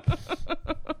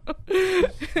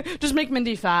 Just make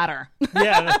Mindy fatter.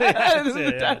 Yeah, that's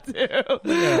it, tattoo.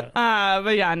 Yeah.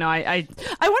 But yeah, no, I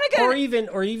want to get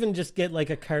or even just get like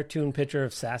a cartoon picture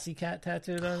of Sassy Cat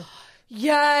tattooed on.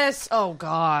 Yes. Oh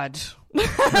God.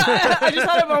 I just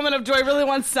had a moment of, do I really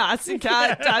want Sassy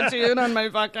Cat tattooed on my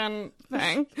fucking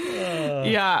thing?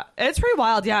 Yeah, it's pretty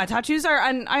wild. Yeah, tattoos are,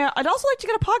 and I'd also like to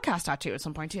get a podcast tattoo at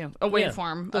some point too. A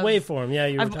waveform. The waveform. Yeah,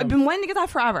 I've been wanting to get that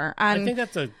forever. And I think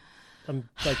that's a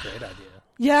great idea.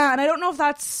 Yeah, and I don't know if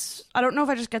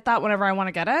I just get that whenever I want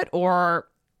to get it, or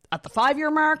at the 5-year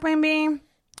mark, maybe.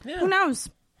 Yeah. Who knows?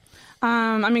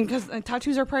 I mean, because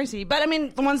tattoos are pricey, but I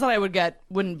mean, the ones that I would get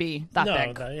wouldn't be that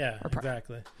big.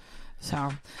 Exactly.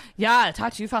 So, yeah,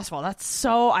 Tattoo Festival.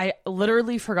 I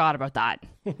literally forgot about that.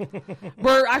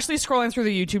 We're actually scrolling through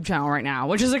the YouTube channel right now,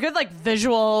 which is a good like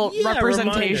visual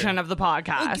representation reminder of the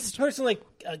podcast. A person like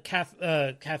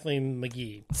Kathleen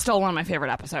McGee. Still one of my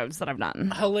favorite episodes that I've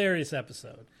done. Hilarious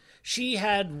episode. She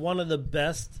had one of the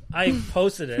best. I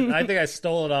posted it. I think I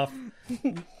stole it off.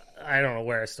 I don't know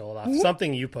where I stole it off.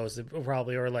 Something you posted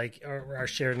probably, or our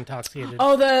shared intoxicated.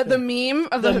 Oh, the meme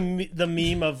of the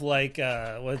meme of like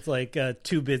what's like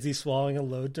too busy swallowing a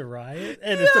load to riot,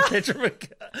 and it's a picture of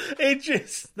it.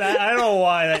 Just that I don't know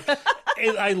why.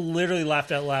 I literally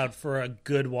laughed out loud for a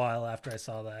good while after I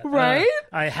saw that. Right?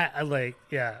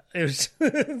 It was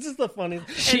it's just the funny.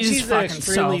 She's an fucking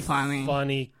extremely so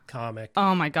funny comic.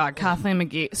 Oh my God, Kathleen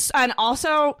McGee, and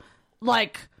also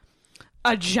like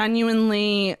a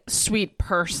genuinely sweet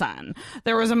person.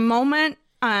 There was a moment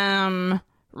right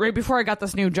before I got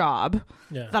this new job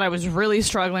that I was really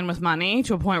struggling with money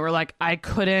to a point where like I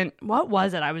couldn't. What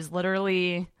was it? I was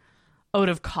literally out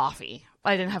of coffee.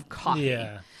 I didn't have coffee.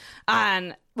 Yeah.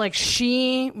 And like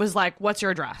she was like, "What's your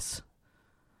address?"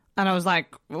 And I was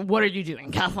like, "What are you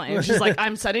doing, Kathleen?" And she's like,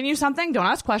 "I'm sending you something. Don't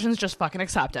ask questions. Just fucking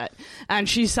accept it." And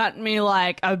she sent me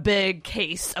like a big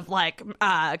case of like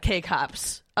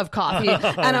K-cups of coffee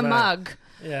and a mug.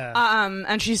 Yeah.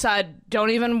 And she said,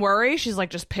 "Don't even worry." She's like,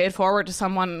 "Just pay it forward to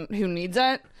someone who needs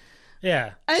it."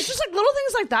 Yeah. And it's just like little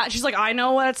things like that. She's like, "I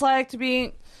know what it's like to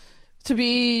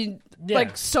be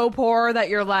like so poor that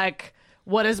you're like,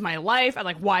 what is my life? And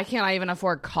like, why can't I even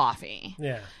afford coffee?"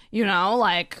 Yeah. You know,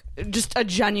 like just a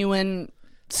genuine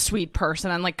sweet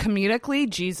person, and like comedically,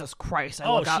 Jesus Christ,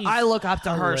 I look up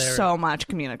to her so much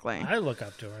comedically. I look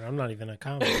up to her. I'm not even a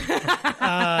comic.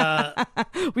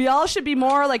 We all should be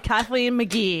more like Kathleen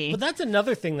McGee. But that's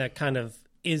another thing that kind of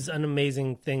is an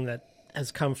amazing thing that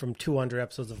has come from 200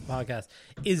 episodes of the podcast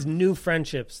is new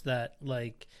friendships that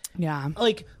like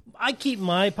I keep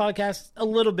my podcast a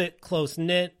little bit close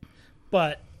knit,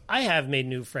 but I have made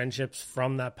new friendships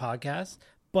from that podcast.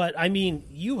 But I mean,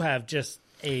 you have just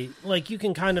you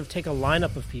can kind of take a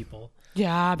lineup of people.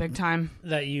 Yeah, big time.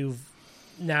 That you've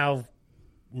now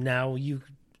you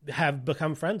have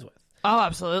become friends with. Oh,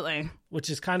 absolutely. Which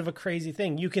is kind of a crazy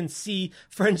thing. You can see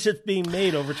friendships being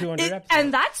made over 200 episodes.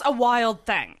 And that's a wild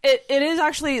thing. It is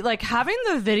actually like having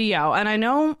the video, and I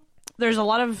know there's a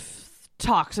lot of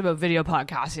talks about video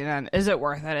podcasting and is it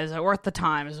worth it? Is it worth the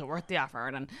time? Is it worth the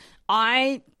effort? And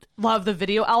I love the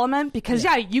video element because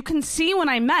you can see when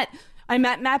I met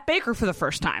Matt Baker for the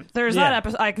first time. There's that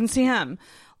episode. I can see him.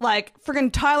 Like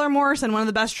friggin' Tyler Morrison, one of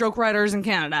the best joke writers in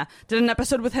Canada, did an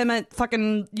episode with him at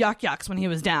fucking Yuck Yucks when he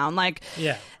was down. Like,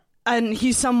 and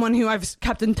he's someone who I've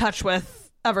kept in touch with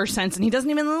ever since, and he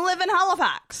doesn't even live in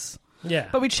Halifax. Yeah.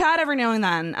 But we chat every now and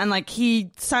then, and like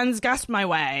he sends guests my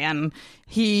way, and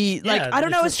he like I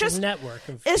don't know, it's just network.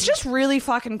 It's just really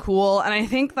fucking cool, and I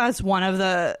think that's one of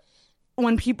the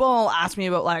when people ask me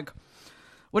about like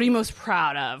what are you most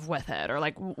proud of with it, or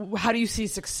like how do you see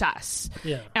success?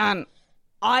 Yeah. And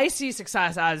I see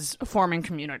success as forming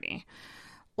community.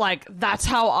 Like that's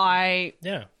how I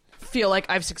feel like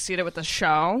I've succeeded with the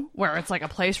show, where it's like a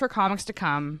place for comics to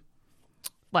come,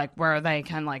 like where they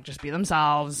can like just be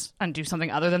themselves and do something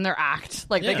other than their act.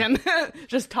 Like they can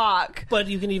just talk. But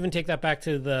you can even take that back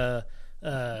to the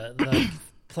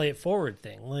play it forward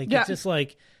thing. Like it's just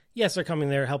like, yes, they're coming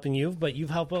there helping you, but you've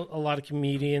helped a lot of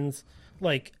comedians,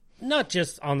 like not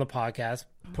just on the podcast,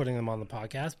 putting them on the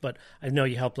podcast, but I know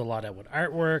you helped a lot out with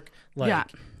artwork, like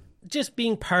just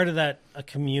being part of that a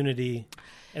community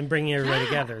and bringing everybody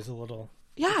together is a little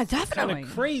definitely kind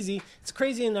of crazy. It's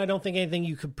crazy, and I don't think anything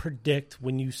you could predict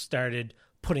when you started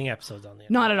putting episodes on the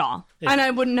internet. Not at all. And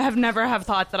I never have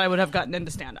thought that I would have gotten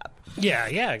into stand up.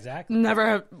 Yeah, exactly.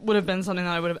 Would have been something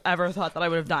that I would have ever thought that I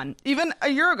would have done. Even a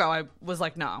year ago, I was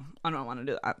like, no, I don't want to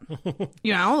do that.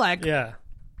 You know, like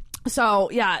So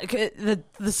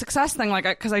the success thing, like,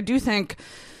 because I do think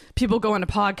people go into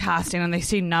podcasting and they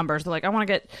see numbers. They're like, I want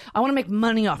to make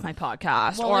money off my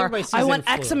podcast, or I want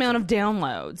X amount of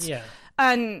downloads. Yeah,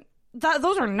 and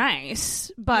those are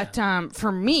nice, but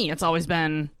for me, it's always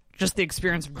been just the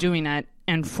experience of doing it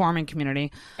and forming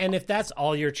community. And if that's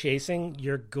all you're chasing,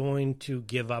 you're going to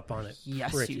give up on it.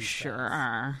 Yes, you sure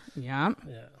are. Yeah.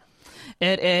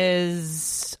 It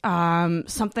is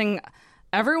something.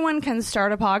 Everyone can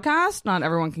start a podcast. Not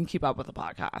everyone can keep up with a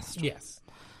podcast. Yes.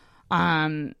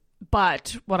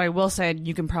 But what I will say, and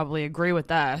you can probably agree with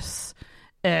this,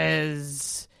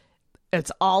 is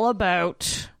it's all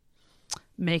about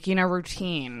making a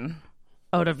routine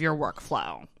out of your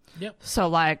workflow. Yep. So,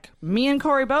 like, me and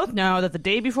Corey both know that the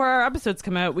day before our episodes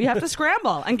come out, we have to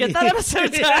scramble and get that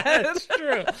episode done. That's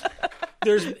true.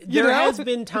 There has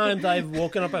been times I've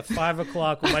woken up at 5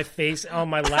 o'clock with my face on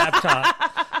my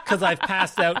laptop because I've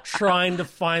passed out trying to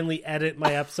finally edit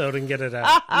my episode and get it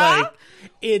out.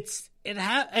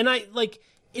 Like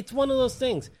it's one of those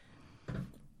things.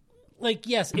 Like,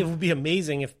 yes, it would be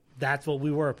amazing if that's what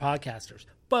we were, podcasters.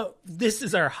 But this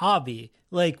is our hobby.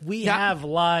 Like, we have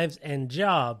lives and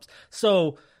jobs.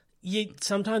 So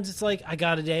sometimes it's like, I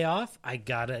got a day off. I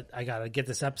gotta get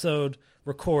this episode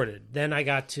recorded. Then I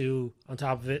got to, on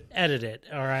top of it, edit it.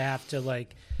 Or I have to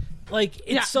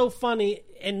it's so funny.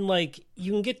 And like,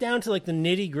 you can get down to like the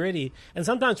nitty gritty. And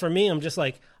sometimes for me, I'm just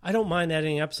like, I don't mind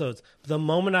editing episodes. But the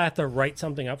moment I have to write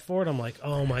something up for it, I'm like,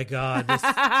 oh my God, this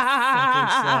fucking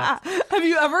sucks. Have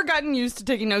you ever gotten used to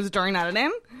taking notes during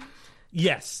editing?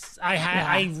 Yes, I had.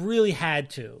 I really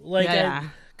had to.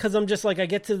 Because I'm just like, I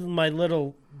get to my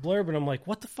little blurb and I'm like,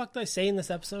 what the fuck did I say in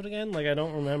this episode again? Like, I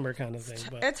don't remember, kind of thing.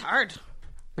 But it's hard.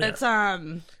 Yeah. It's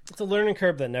a learning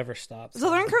curve that never stops. It's a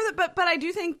learning curve, but I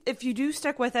do think if you do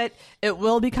stick with it, it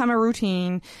will become a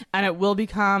routine, and it will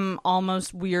become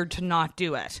almost weird to not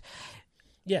do it.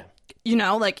 Yeah, you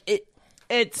know, like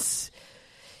it's.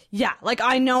 Yeah, like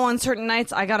I know on certain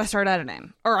nights I gotta start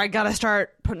editing, or I gotta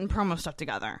start putting promo stuff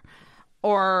together,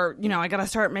 or, you know, I gotta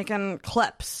start making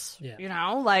clips. Yeah. You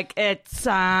know, like it's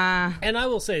And I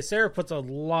will say, Sarah puts a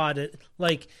lot of,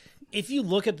 like, if you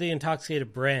look at the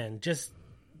Intoxicated brand, just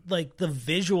like the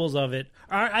visuals of it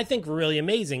are, I think, really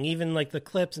amazing. Even like the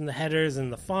clips and the headers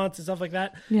and the fonts and stuff like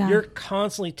that. Yeah. You're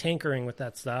constantly tinkering with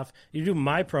that stuff. You do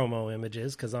my promo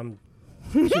images because I'm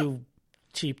too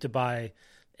cheap to buy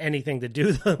anything to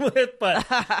do them with, but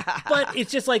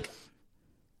it's just like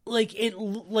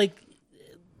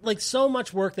so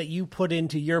much work that you put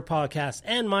into your podcast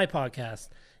and my podcast.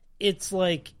 It's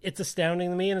like, it's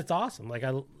astounding to me, and it's awesome. Like,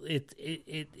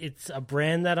 it's a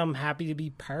brand that I'm happy to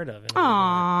be part of.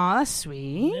 Aw, that's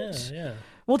sweet. Yeah.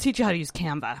 We'll teach you how to use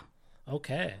Canva.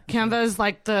 Okay. Canva is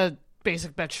like the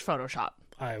basic bitch Photoshop.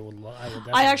 I would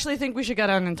definitely. I actually think we should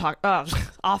get on and talk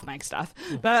off mic stuff,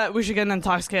 but we should get an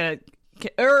Intoxicated,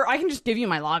 or I can just give you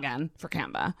my login for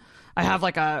Canva. I have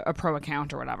like a pro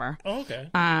account or whatever. Oh, okay.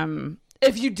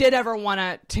 If you did ever want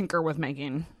to tinker with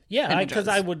making, because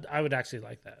I would actually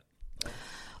like that.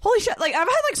 Holy shit! Like, I've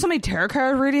had like so many tarot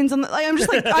card readings, and like I'm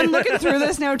just like I'm looking through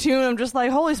this now too, and I'm just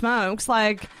like, holy smokes!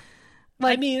 Like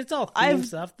I mean, it's all theme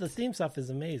stuff. The theme stuff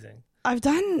is amazing. I've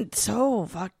done so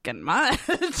fucking much.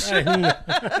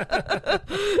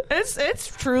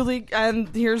 It's truly, and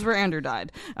here's where Andrew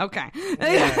died. Okay,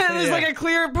 there's like a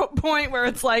clear point where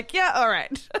it's like, yeah, all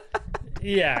right.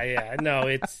 Yeah.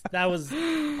 No, that was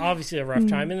obviously a rough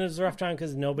time, and it was a rough time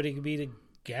because nobody could be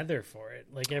together for it.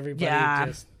 Like, everybody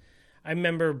just. I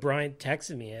remember Brian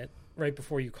texted me right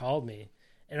before you called me,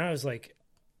 And I was like,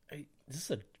 is this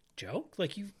a joke?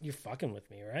 Like, you're fucking with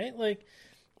me, right? Like,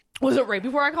 was it right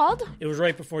before I called? It was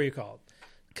right before you called.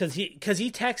 Because he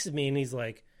texted me and he's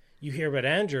like, you hear about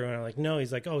Andrew? And I'm like, no.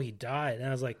 He's like, oh, he died. And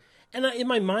I was like, in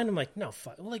my mind, I'm like, no,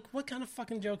 like, what kind of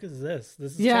fucking joke is this?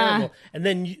 This is terrible. And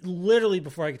then literally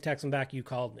before I could text him back, you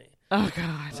called me. Oh,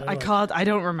 God. I called. I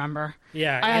don't remember.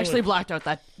 Yeah. I actually blacked out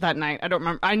that night. I don't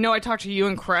remember. I know I talked to you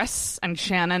and Chris and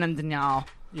Shannon and Danielle.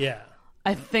 Yeah.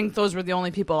 I think those were the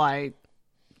only people I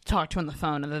talked to on the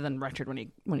phone other than Richard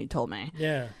when he told me.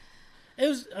 Yeah. It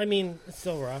was, I mean, it's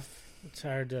still rough. It's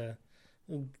hard to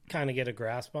kind of get a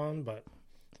grasp on, but...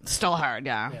 Still hard,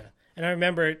 yeah. Yeah. And I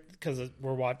remember, because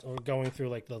we're going through,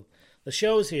 like, the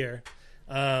shows here.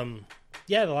 The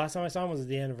last time I saw him was at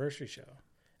the anniversary show.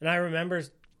 And I remember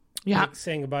like,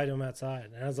 saying goodbye to him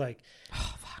outside. And I was like...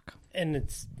 Oh, fuck. And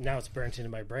now it's burnt into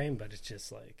my brain, but it's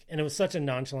just like... And it was such a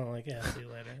nonchalant, like, yeah, see you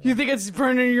later. You think it's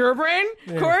burned into your brain,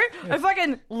 Corey? Yeah. I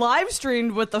fucking live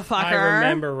streamed with the fucker. I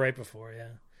remember right before, yeah.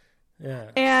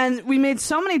 Yeah. And we made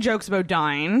so many jokes about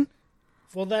dying.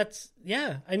 Well, that's...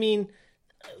 Yeah. I mean,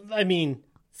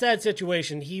 sad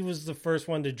situation. He was the first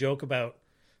one to joke about,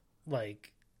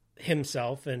 like,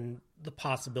 himself and the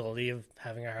possibility of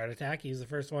having a heart attack. He was the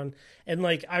first one. And,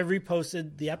 like, I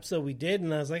reposted the episode we did,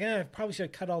 and I was like, I probably should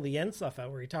have cut all the end stuff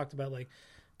out where he talked about, like,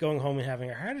 going home and having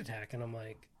a heart attack. And I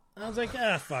was like,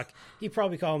 fuck. He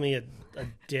probably called me a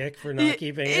dick for not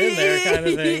keeping it in there kind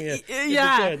of thing.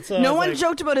 Yeah. So no one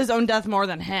joked about his own death more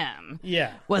than him.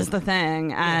 Yeah. Was the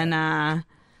thing. And,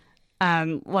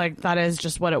 like, that is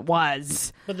just what it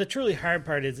was. But the truly hard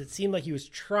part is it seemed like he was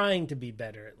trying to be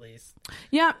better, at least.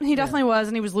 Yeah, he definitely was,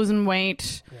 and he was losing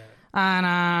weight. Yeah.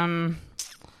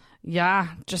 And,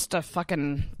 just a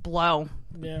fucking blow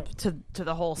to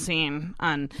the whole scene.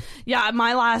 And,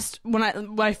 my last... When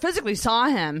I physically saw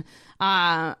him,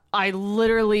 I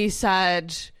literally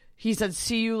said... He said,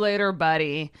 see you later,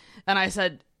 buddy. And I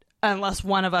said, unless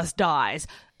one of us dies.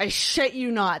 I shit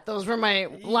you not. Those were my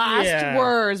last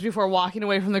words before walking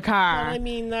away from the car. Well, I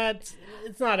mean, it's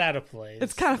not out of place.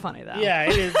 It's kind of funny, though. Yeah,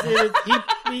 it is. He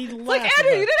laughed like,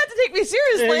 Andrew, you didn't have to take me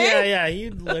seriously. Yeah, he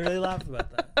literally laughed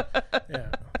about that. Yeah.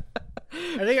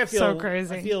 I think I feel so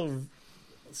crazy. I feel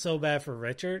so bad for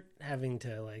Richard having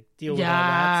to, like, deal with all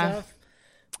that stuff.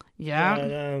 Yeah.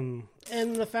 But,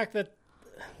 and the fact that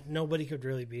nobody could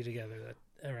really be together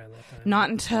around that time. Not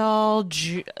until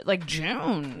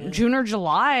June or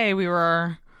July, we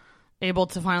were able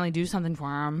to finally do something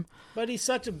for him. But he's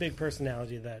such a big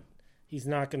personality that he's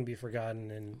not going to be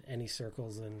forgotten in any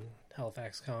circles in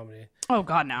Halifax comedy. Oh,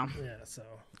 God, no. Yeah, so.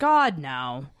 God,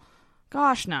 no.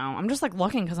 Gosh, no. I'm just, like,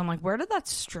 looking because I'm like, where did that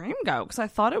stream go? Because I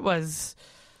thought it was...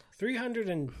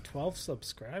 312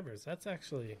 subscribers. That's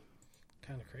actually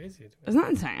kind of crazy. Isn't that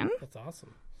insane? That's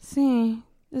awesome. See...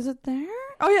 Is it there?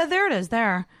 Oh, yeah, there it is.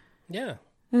 There. Yeah.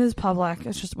 It is public.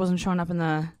 It just wasn't showing up in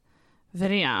the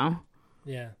video.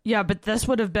 Yeah. Yeah, but this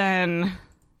would have been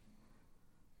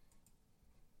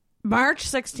March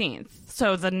 16th.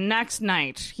 So the next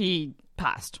night he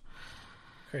passed.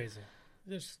 Crazy.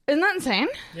 Isn't that insane?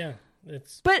 Yeah.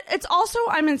 But it's also,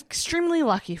 I'm extremely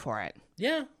lucky for it.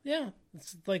 Yeah, yeah.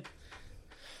 It's like,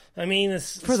 I mean,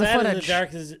 as for sad the as the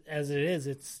dark as it is,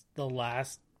 it's the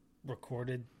last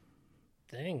recorded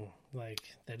thing like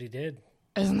that he did.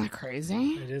 Isn't that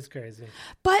crazy? It is crazy.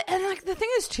 But and like the thing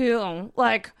is too,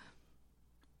 like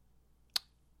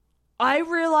I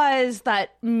realized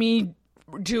that me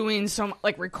doing so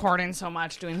like recording so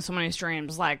much, doing so many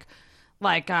streams, like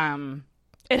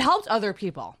it helped other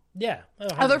people. Yeah,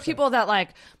 100%. Other people that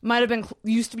like might have been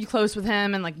used to be close with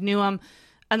him and like knew him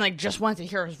and like just wanted to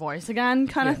hear his voice again,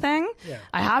 kind of thing. Yeah.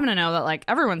 I happen to know that like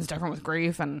everyone's different with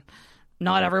grief and.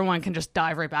 Not everyone can just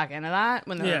dive right back into that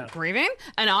when they're grieving.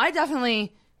 And I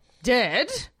definitely did.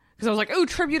 Because I was like, oh,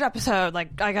 tribute episode.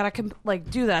 Like, I got to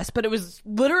do this. But it was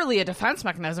literally a defense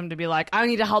mechanism to be like, I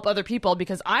need to help other people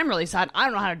because I'm really sad. I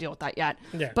don't know how to deal with that yet.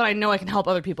 Yeah. But I know I can help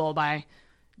other people by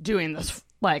doing this,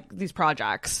 like, these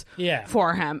projects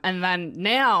for him. And then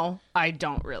now I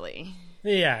don't really.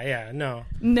 Yeah, no.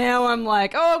 Now I'm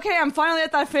like, oh, okay, I'm finally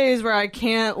at that phase where I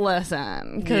can't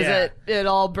listen because it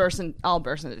all bursts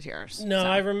into tears. No, so.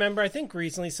 I remember, I think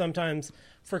recently sometimes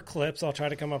for clips, I'll try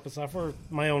to come up with stuff for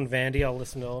my own vanity. I'll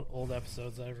listen to old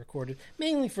episodes that I've recorded,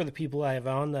 mainly for the people I have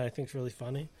on that I think is really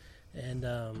funny. And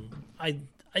I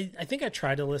think I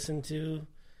tried to listen to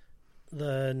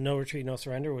the No Retreat, No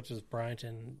Surrender, which was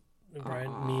Brian, me,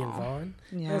 and Vaughn.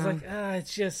 Yeah. And I was like,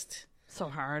 it's just... So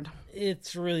hard.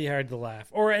 It's really hard to laugh.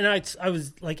 And I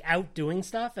was like out doing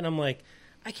stuff, and I'm like,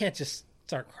 I can't just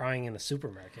start crying in a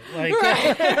supermarket. Like,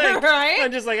 right.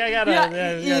 I'm just like, I gotta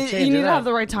change it. You need to have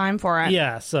the right time for it.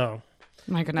 Yeah. So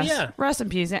My goodness. Yeah. Rest in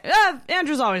peace.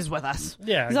 Andrew's always with us.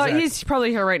 Yeah, So exactly. he's probably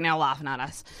here right now laughing at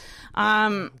us.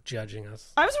 Judging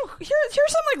us. Here's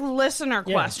some like listener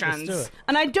Yeah, let's questions. do it.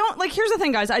 And I don't like, here's the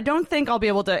thing, guys. I don't think I'll be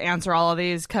able to answer all of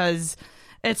these because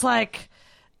it's like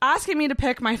asking me to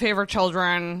pick my favorite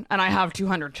children, and I have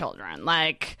 200 children.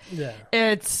 Like, Yeah.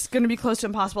 it's going to be close to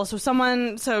impossible. So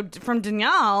from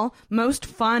Danielle, most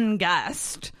fun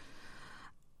guest.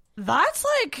 That's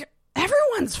like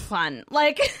everyone's fun.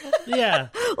 Like, Yeah.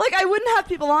 like I wouldn't have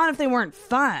people on if they weren't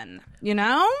fun. You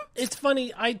know? It's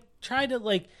funny. I tried to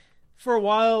like for a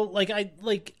while.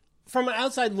 Like from an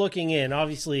outside looking in.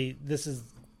 Obviously, this is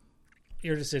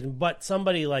your decision. But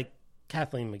somebody like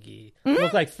Kathleen McGee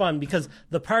looked like fun because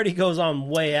the party goes on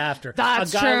way after.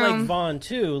 That's a guy true. like Vaughn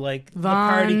too. Like the Vaughn.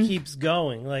 party keeps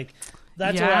going. Like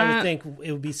that's what I Yeah. would think.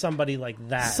 It would be somebody like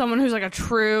that. Someone who's like a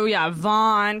true,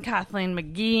 Vaughn, Kathleen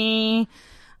McGee.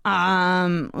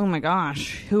 Oh my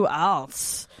gosh, who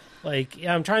else? Like,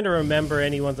 yeah, I'm trying to remember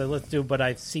any ones I listened to, but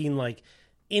I've seen like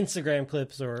Instagram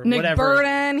clips or Nick whatever.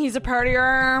 Burden, he's a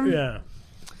partier. Yeah.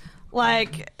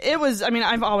 Like, it was, I mean,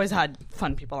 I've always had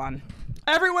fun people on.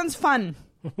 Everyone's fun.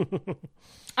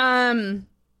 Danielle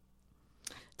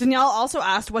also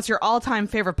asked, what's your all-time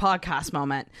favorite podcast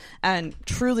moment? And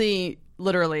truly,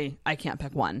 literally, I can't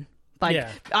pick one. Like,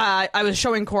 Yeah. I was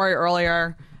showing Corey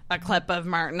earlier a clip of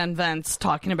Martin and Vince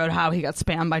talking about how he got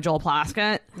spammed by Joel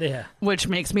Plaskett. Yeah. Which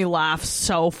makes me laugh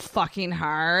so fucking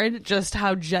hard. Just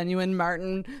how genuine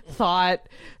Martin thought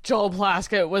Joel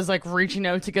Plaskett was like reaching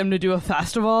out to get him to do a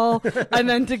festival and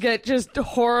then to get just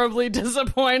horribly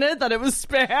disappointed that it was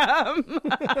spam.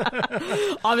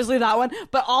 Obviously that one.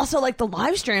 But also like the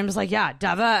live streams, like, yeah,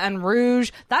 Deva and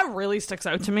Rouge, that really sticks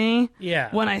out to me.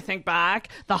 Yeah. When I think back.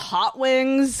 The Hot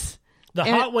Wings. The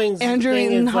Hot Wings Andrew thing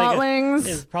eating is Hot like Wings.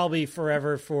 is probably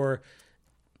forever for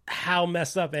how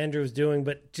messed up Andrew was doing,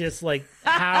 but just like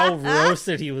how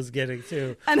roasted he was getting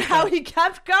too. And how he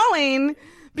kept going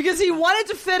because he wanted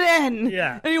to fit in.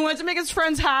 Yeah. And he wanted to make his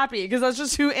friends happy because that's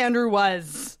just who Andrew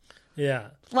was. Yeah.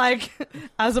 Like,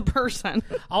 as a person.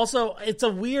 Also, it's a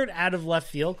weird out of left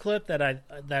field clip that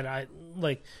I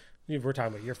like. We're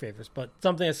talking about your favorites, but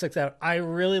something that sticks out. I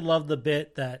really love the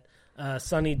bit that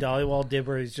Sonny Dollywall did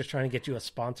where he's just trying to get you a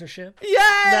sponsorship.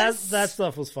 Yes! That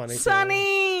stuff was funny.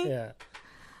 Sonny! Too. Yeah.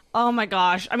 Oh my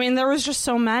gosh. I mean, there was just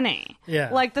so many. Yeah.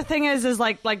 Like, the thing is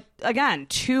like, again,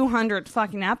 200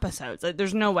 fucking episodes. Like,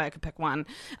 there's no way I could pick one.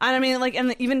 And I mean, like,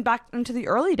 and even back into the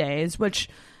early days, which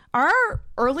our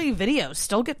early videos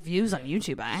still get views on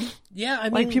YouTube, eh? Yeah, I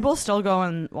mean, Like, people still go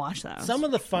and watch those. some of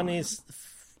the funniest,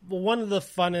 one of the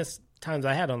funnest times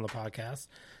I had on the podcast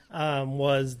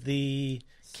was the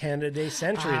Canada Day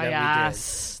Century that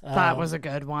yes. we did. That was a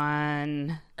good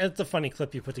one. It's a funny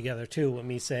clip you put together, too, with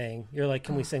me saying, you're like,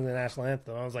 can we sing the national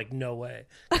anthem? I was like, no way.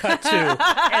 Cut to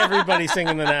everybody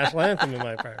singing the national anthem in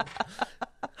my part.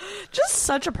 Just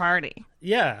such a party.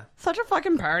 Yeah. Such a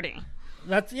fucking party.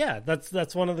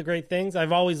 That's one of the great things.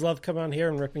 I've always loved coming on here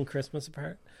and ripping Christmas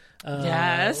apart.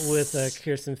 Yes. With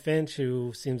Kirsten Finch,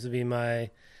 who seems to be my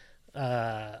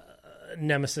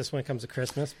nemesis when it comes to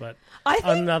Christmas, but I think-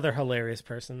 another hilarious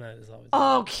person that is always.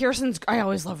 Oh, Kirsten's... I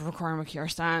always love recording with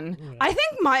Kirsten. I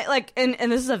think my... Like, and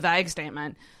this is a vague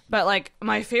statement, but, like,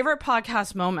 my favorite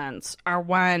podcast moments are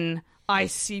when I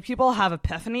see people have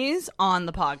epiphanies on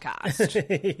the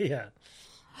podcast. Yeah.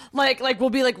 Like we'll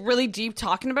be, like, really deep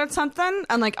talking about something,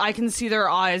 and, like, I can see their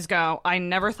eyes go, I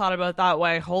never thought about it that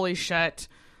way. Holy shit.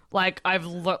 Like, I've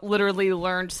literally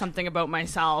learned something about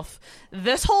myself.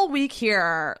 This whole week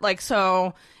here, like,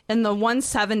 so in the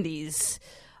 170s,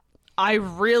 I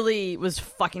really was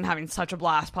fucking having such a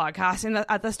blast podcasting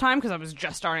at this time because I was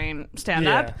just starting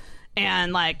stand-up. Yeah.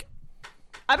 And, like,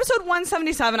 episode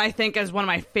 177, I think, is one of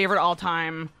my favorite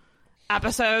all-time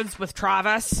episodes with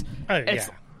Travis. It's,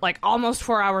 like, almost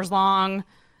 4 hours long.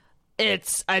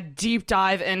 It's a deep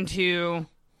dive into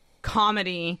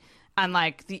comedy and,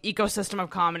 like, the ecosystem of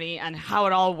comedy and how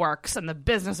it all works and the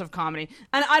business of comedy.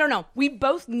 And I don't know. We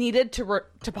both needed to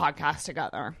podcast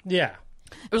together. Yeah.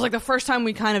 It was like the first time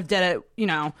we kind of did it, you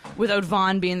know, without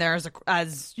Vaughn being there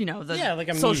as you know, the like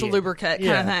a social medium. lubricant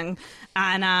kind of thing.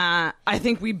 And I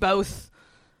think we both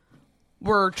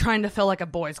were trying to fill like a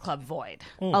boys club void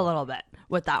a little bit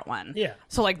with that one. Yeah.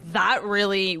 So like that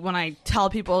really, when I tell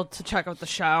people to check out the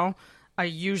show, I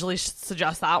usually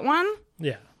suggest that one.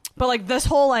 Yeah. But like this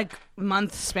whole like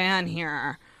month span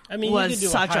here I mean, you was could do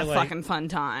such a highlight- fucking fun You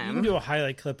time. can do a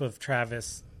highlight clip of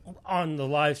Travis on the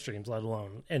live streams, let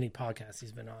alone any podcast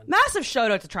he's been on. Massive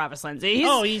shout out to Travis Lindsay.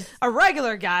 He's a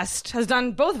regular guest, has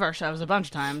done both of our shows a bunch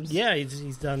of times. Yeah,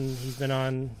 he's been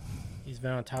on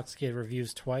Intoxicated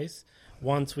Reviews twice,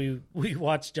 once we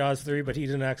watched Jaws 3, but he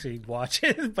didn't actually watch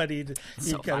it, but he kind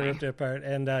of ripped it apart.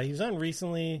 And he was on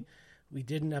recently. We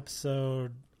did an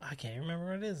episode. I can't remember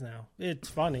what it is now. It's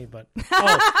funny, but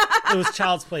it was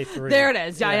Child's Play 3. There it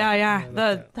is. Yeah.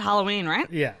 The Halloween, right?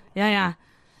 Yeah.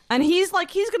 And he's going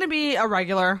to be a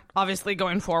regular, obviously,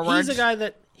 going forward. He's a guy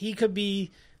that he could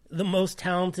be the most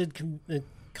talented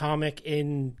comic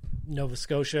in Nova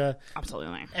Scotia.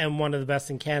 Absolutely. And one of the best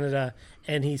in Canada.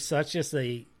 And he's such just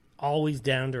a always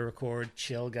down to record,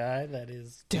 chill guy that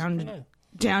is down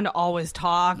to always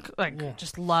talk.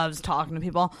 Just loves talking to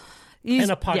people. He's,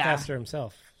 and a podcaster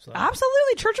himself. So.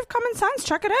 Absolutely. Church of Common Sense.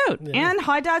 Check it out. Yeah. And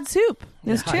High Dad Soup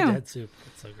is too. High Dad Soup.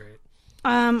 That's so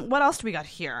great. What else do we got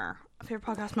here? A favorite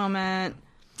podcast moment.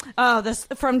 Oh, this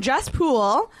from Jess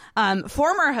Poole,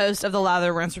 former host of the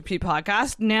Lather, Rinse, Repeat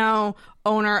podcast, now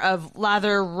owner of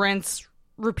Lather, Rinse,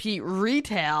 Repeat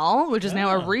Retail, which is now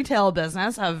a retail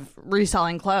business of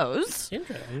reselling clothes.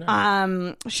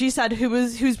 Interesting. She said,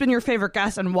 "Who's been your favorite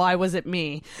guest, and why was it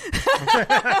me?"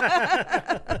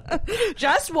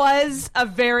 Jess was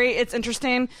it's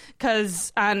interesting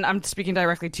because, and I'm speaking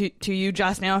directly to you,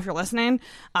 Jess, now if you're listening.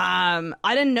 I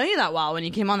didn't know you that well when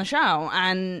you came on the show,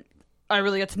 and I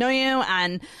really got to know you,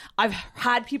 and I've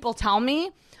had people tell me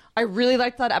I really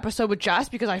liked that episode with Jess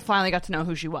because I finally got to know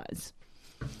who she was.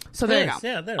 So there you go.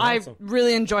 Yeah, I awesome.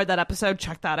 really enjoyed that episode.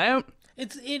 Check that out.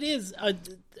 It's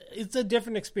a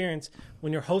different experience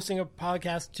when you're hosting a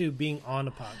podcast to being on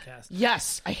a podcast.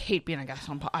 Yes, I hate being a guest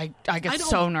on. I get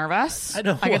so nervous. I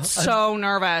get so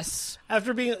nervous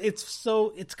after being.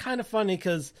 It's kind of funny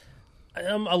because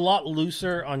I'm a lot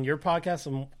looser on your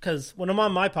podcast because when I'm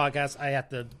on my podcast, I have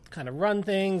to kind of run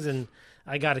things and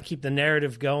I got to keep the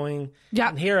narrative going. Yeah.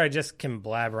 And here I just can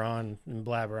blabber on and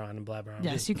blabber on and blabber on.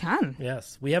 Yes, you can.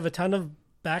 Yes. We have a ton of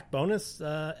back bonus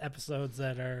episodes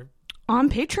that are on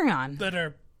Patreon that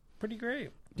are pretty great.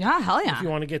 Yeah, hell yeah. If you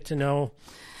want to get to know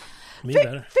me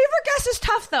better. Favorite guest is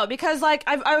tough though because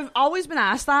I've always been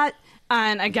asked that,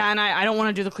 and again I don't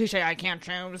want to do the cliche I can't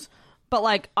choose,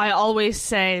 but I always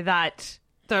say that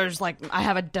there's I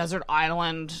have a desert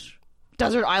island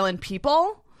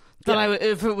people that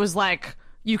if it was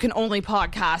you can only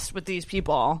podcast with these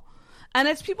people, and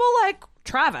it's people like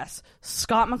Travis,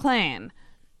 Scott McLean,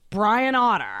 Brian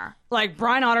Otter.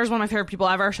 Brian Otter is one of my favorite people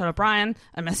ever. Shout out Brian,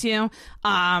 I miss you.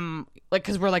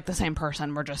 Because we're the same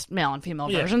person, we're just male and female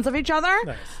versions of each other.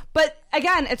 Nice. But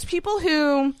again, it's people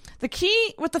who, the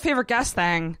key with the favorite guest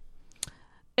thing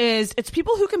is it's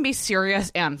people who can be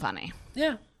serious and funny.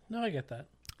 Yeah, no, I get that.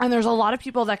 And there's a lot of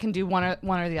people that can do one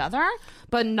or the other,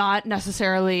 but not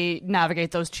necessarily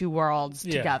navigate those two worlds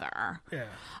together.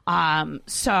 Yeah.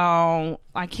 So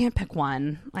I can't pick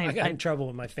one. I got in trouble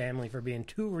with my family for being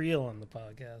too real on the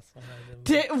podcast.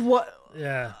 Did what?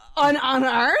 Yeah. On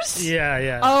ours?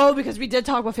 Yeah. Oh, because we did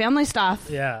talk about family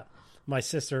stuff. Yeah. My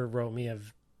sister wrote me a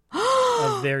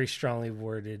very strongly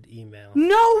worded email.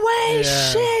 No way! Yeah.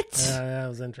 Shit! Yeah, that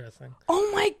was interesting.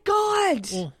 Oh my god!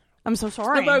 Mm. I'm so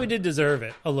sorry. I probably did deserve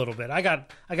it a little bit. I got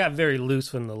very loose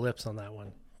from the lips on that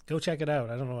one. Go check it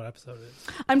out. I don't know what episode it is.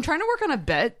 I'm trying to work on a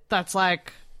bit that's I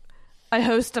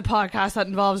host a podcast that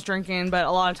involves drinking, but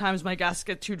a lot of times my guests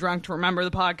get too drunk to remember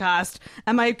the podcast.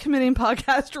 Am I committing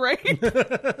podcast rape?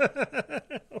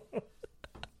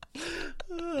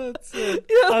 It's an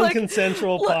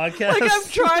unconsensual podcast. I'm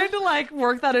trying to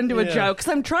work that into a joke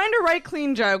because I'm trying to write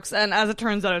clean jokes, and as it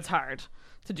turns out, it's hard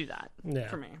to do that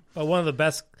for me. But one of the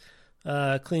best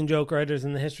clean joke writers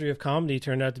in the history of comedy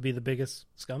turned out to be the biggest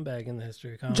scumbag in the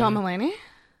history of comedy. John Mulaney?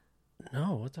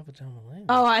 No, what's up with John Mulaney?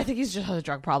 Oh, I think he's just has a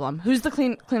drug problem. Who's the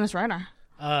cleanest writer?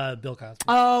 Bill Cosby.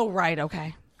 Oh, right.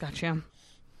 Okay. Gotcha.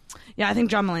 Yeah, I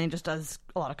think John Mulaney just does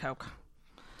a lot of coke.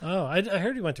 Oh, I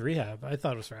heard he went to rehab. I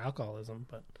thought it was for alcoholism,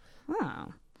 but...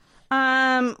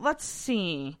 Oh. Let's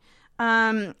see.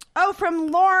 From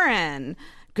Lauren.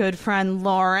 Good friend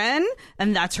Lauren,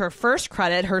 and that's her first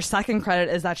credit. Her second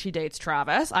credit is that she dates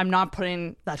Travis. I'm not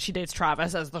putting that she dates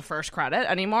Travis as the first credit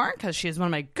anymore because she's one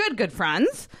of my good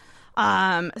friends.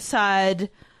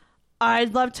 Said,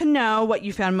 I'd love to know what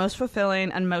you found most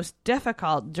fulfilling and most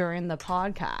difficult during the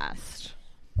podcast.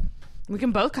 We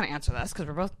can both kind of answer this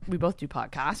because we both do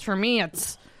podcasts. For me,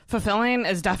 it's fulfilling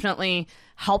is definitely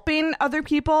helping other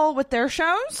people with their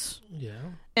shows. Yeah.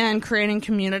 And creating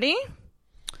community.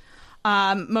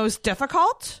 Most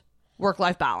difficult,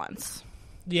 work-life balance.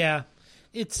 Yeah.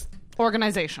 It's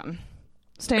organization.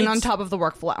 Staying on top of the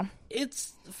workflow.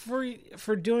 It's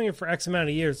for doing it for X amount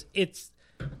of years. It's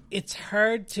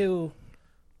hard to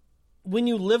when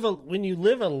you live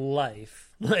a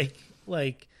life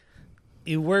like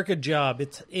you work a job.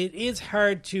 It is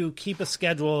hard to keep a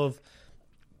schedule of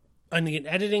I need an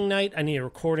editing night. I need a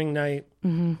recording night.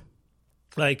 Mm-hmm.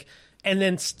 Like, and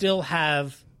then still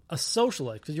have a social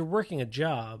life because you're working a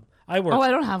job. I work. Oh,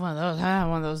 I don't have one of those. I haven't had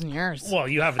one of those in years. Well,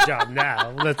 you have a job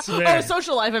now. That's fair. Oh,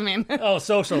 social life, I mean. Oh,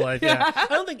 social life, yeah. I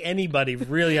don't think anybody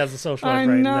really has a social life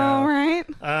right now. Right?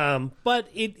 But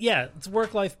it's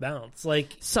work-life balance.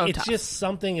 Like, so it's tough. just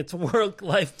something, it's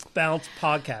work-life balance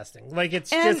podcasting. Like, it's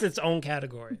just its own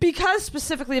category. Because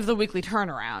specifically of the weekly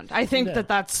turnaround, I think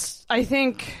I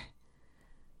think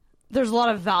there's a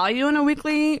lot of value in a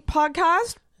weekly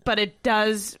podcast, but it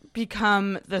does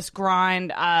become this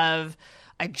grind of,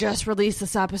 I just released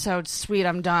this episode. Sweet,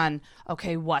 I'm done.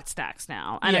 Okay, what's next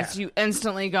now? And it's you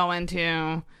instantly go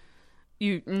into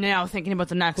you now thinking about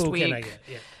the next week. Can I get?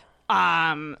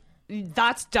 Yeah.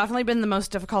 That's definitely been the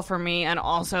most difficult for me, and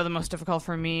also the most difficult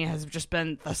for me has just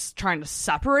been trying to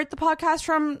separate the podcast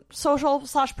from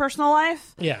social/personal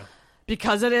life. Yeah,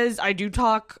 because I do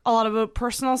talk a lot about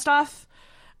personal stuff,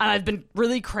 and I've been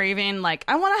really craving, like,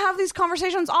 I want to have these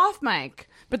conversations off mic.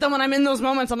 But then when I'm in those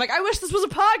moments, I'm like, I wish this was a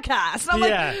podcast. And I'm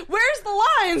like, where's the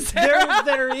line, Sarah?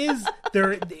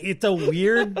 It's a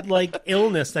weird, like,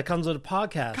 illness that comes with a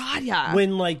podcast. God, yeah.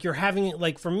 When, like, you're having,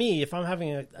 like, for me, if I'm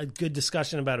having a good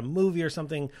discussion about a movie or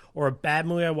something, or a bad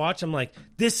movie I watch, I'm like,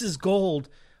 this is gold.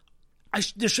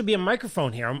 There should be a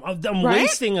microphone here. I'm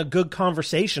wasting a good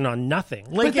conversation on nothing.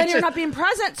 Like, but then you're not being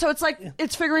present. So it's like,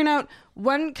 it's figuring out,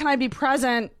 when can I be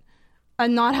present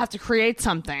and not have to create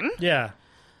something? Yeah.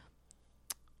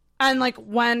 And, like,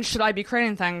 when should I be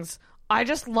creating things? I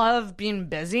just love being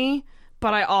busy,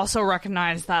 but I also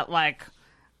recognize that, like,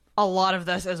 a lot of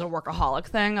this is a workaholic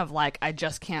thing of, like, I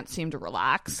just can't seem to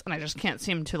relax, and I just can't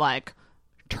seem to, like,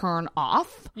 turn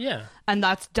off. Yeah. And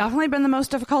that's definitely been the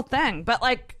most difficult thing. But,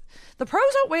 like, the pros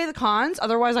outweigh the cons.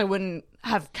 Otherwise, I wouldn't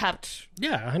have kept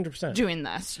 100% doing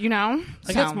this, you know?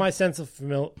 I guess my sense of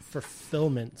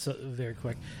fulfillment, so very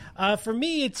quick. For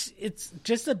me, it's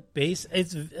just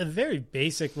it's a very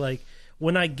basic, like,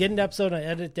 when I get an episode, I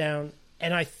edit it down,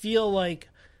 and I feel like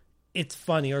it's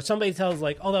funny, or somebody tells,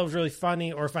 like, oh, that was really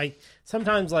funny, or if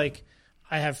sometimes, like,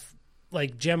 I have,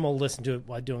 like, Jem will listen to it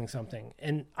while doing something,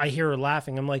 and I hear her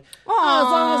laughing. I'm like, as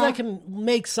long as I can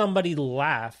make somebody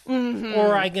laugh,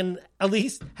 or I can at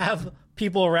least have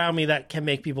people around me that can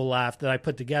make people laugh that I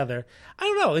put together. I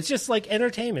don't know. It's just like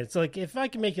entertainment. It's like, if I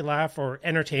can make you laugh or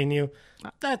entertain you,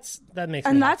 that makes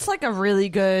me that's happy. like a really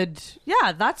good,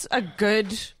 that's a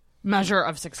good measure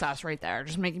of success right there.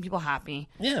 Just making people happy.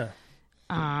 Yeah.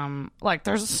 Like,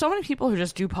 there's so many people who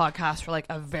just do podcasts for, like,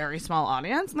 a very small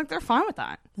audience, and, like, they're fine with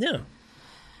that. Yeah.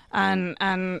 And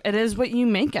it is what you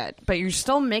make it, but you're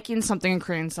still making something and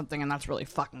creating something, and that's really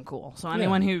fucking cool. So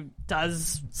anyone who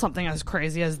does something as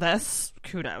crazy as this,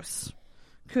 kudos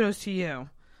to you.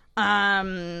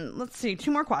 Let's see,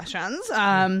 2 more questions.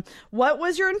 What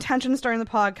was your intention starting the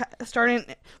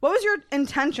podcast? What was your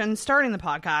intention starting the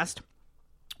podcast?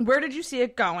 Where did you see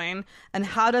it going, and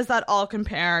how does that all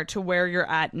compare to where you're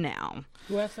at now?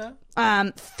 Who asked that?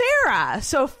 Farah.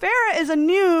 So Farah is a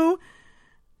new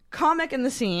comic in the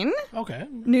scene. Okay.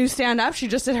 New stand-up. She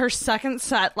just did her second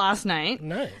set last night.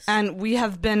 Nice. And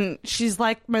she's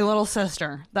like my little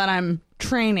sister that I'm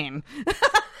training.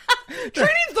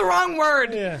 Training's the wrong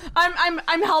word. Yeah.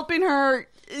 I'm helping her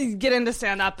get into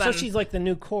stand-up. So she's like the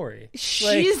new Corey.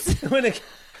 She's... Like,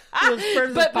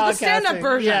 but the stand-up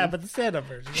version. Yeah, but the stand-up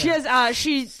version. Yeah.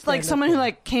 She's like someone who,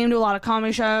 like, came to a lot of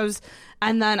comedy shows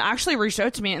and then actually reached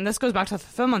out to me, and this goes back to the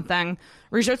fulfillment thing,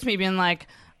 reached out to me being like,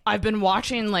 I've been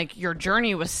watching, like, your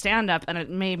journey with stand-up, and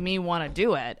it made me want to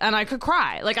do it. And I could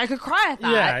cry. Like, I could cry at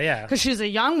that. Yeah. Because she's a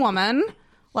young woman,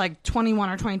 like 21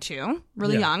 or 22,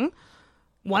 really young,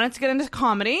 wanted to get into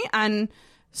comedy, and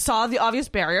saw the obvious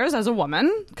barriers as a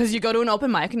woman, because you go to an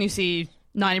open mic and you see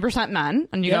 90% men,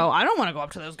 and you go, I don't want to go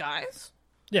up to those guys.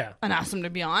 Yeah. And ask them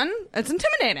to be on. It's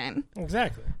intimidating.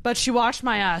 Exactly. But she watched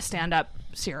my stand-up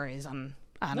series and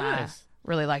nice.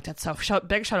 Really liked it. So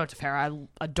big shout out to Farah.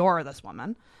 I adore this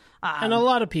woman. And a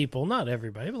lot of people, not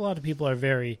everybody, but a lot of people are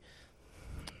very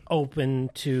open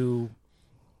to,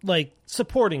 like,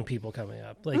 supporting people coming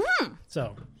up. Like,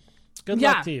 so good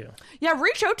luck to you. Yeah,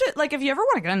 reach out to, like, if you ever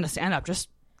want to get into stand-up, just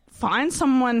find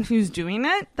someone who's doing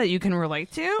it that you can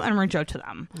relate to and reach out to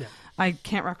them. Yeah. I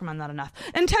can't recommend that enough.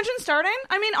 Intention starting,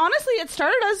 I mean, honestly, it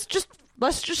started as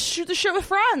let's just shoot the shit with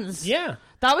friends. Yeah.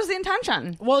 That was the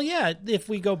intention. Well, yeah, if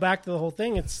we go back to the whole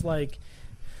thing, it's like,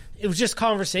 it was just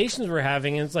conversations we're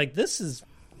having, and it's like,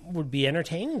 would be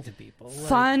entertaining to people. Like,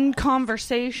 fun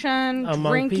conversation,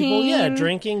 among drinking. people,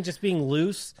 drinking, just being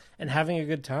loose and having a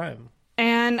good time.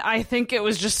 And I think it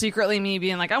was just secretly me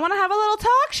being like, I want to have a little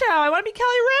talk show. I want to be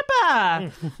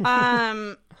Kelly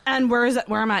Ripa. And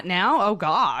where I'm at now? Oh,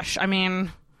 gosh. I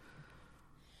mean,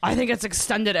 I think it's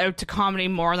extended out to comedy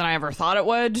more than I ever thought it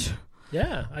would.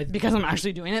 Yeah. Because I'm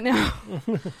actually doing it now.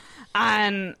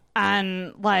 and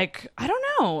like, I don't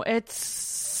know.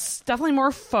 It's definitely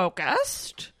more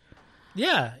focused.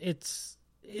 Yeah. It's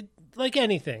like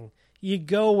anything. You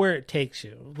go where it takes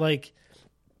you. Like,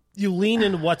 you lean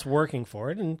into what's working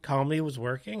for it, and comedy was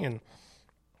working, and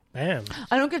bam.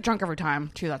 I don't get drunk every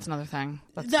time, too. That's another thing.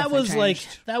 It's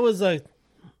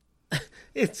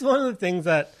one of the things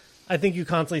that I think you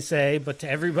constantly say, but to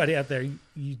everybody out there,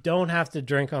 you don't have to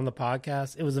drink on the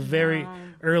podcast. It was a very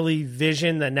early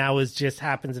vision that now just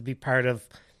happens to be part of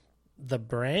the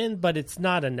brand, but it's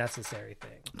not a necessary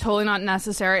thing. Totally not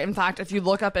necessary. In fact, if you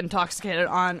look up intoxicated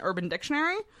on Urban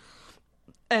Dictionary,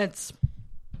 it's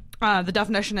the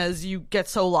definition is you get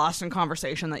so lost in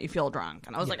conversation that you feel drunk.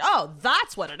 And I was like, oh,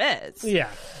 that's what it is.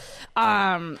 Yeah.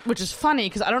 Which is funny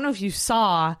because I don't know if you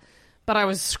saw, but I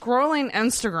was scrolling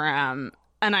Instagram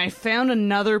and I found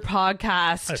another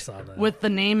podcast with the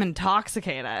name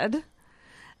Intoxicated.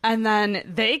 And then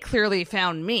they clearly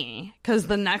found me because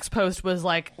the next post was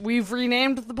like, we've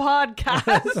renamed the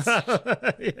podcast.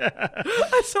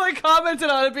 So I commented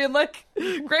on it being like,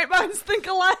 great minds think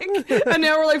alike. And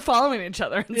now we're like following each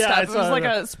other and stuff. It was like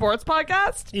a sports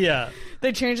podcast. Yeah.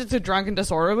 They changed it to Drunk and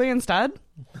Disorderly instead.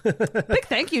 Big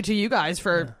thank you to you guys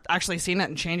for actually seeing it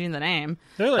and changing the name.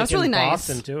 They're like That's really nice.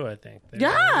 Boston too, I think.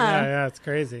 Yeah, it's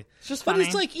crazy. It's just funny. But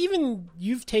it's like even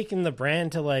you've taken the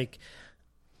brand to like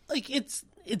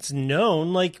it's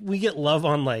known. Like we get love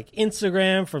on like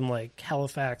Instagram from like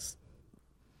Halifax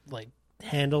like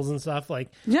handles and stuff. Like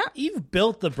you've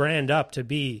built the brand up to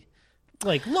be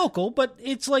like local, but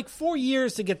it's like 4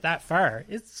 years to get that far.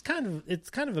 It's kind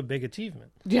of a big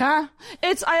achievement. Yeah.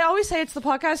 I always say it's the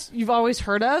podcast you've always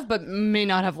heard of but may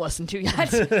not have listened to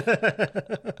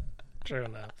yet. True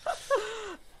enough.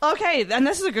 Okay, and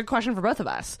this is a good question for both of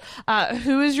us.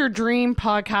 Who is your dream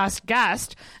podcast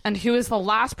guest, and who is the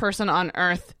last person on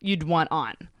earth you'd want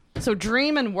on? So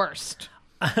dream and worst.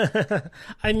 I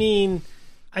mean,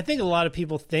 I think a lot of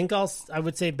people think I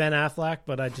would say Ben Affleck,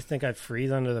 but I just think I'd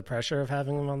freeze under the pressure of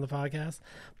having him on the podcast.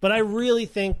 But I really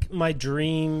think my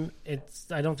dream,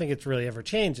 I don't think it's really ever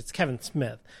changed. It's Kevin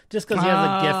Smith. Just because he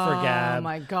has a gift for gab. Oh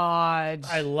my God.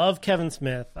 I love Kevin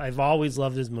Smith. I've always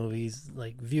loved his movies,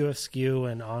 like View Askew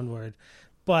and Onward.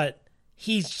 But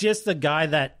he's just a guy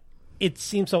that it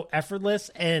seems so effortless,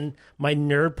 and my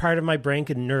nerd part of my brain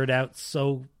can nerd out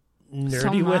so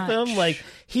nerdy with him. Like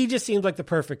he just seems like the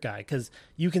perfect guy because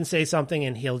you can say something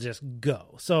and he'll just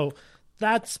go. So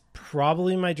that's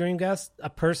probably my dream guest.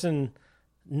 A person.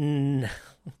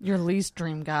 Your least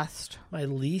dream guest. My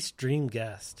least dream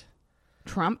guest.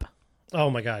 Trump. Oh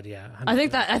my God, yeah.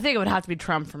 100%. I think it would have to be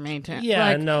Trump for me too. Yeah,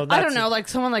 like, no, I don't know, like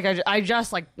someone like I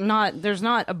just like not. There's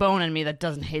not a bone in me that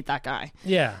doesn't hate that guy.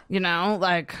 Yeah, you know,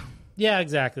 like. Yeah,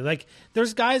 exactly. Like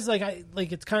there's guys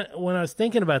it's kind of when I was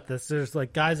thinking about this, there's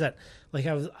like guys that like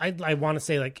I want to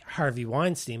say like Harvey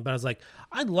Weinstein, but I was like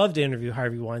I'd love to interview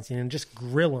Harvey Weinstein and just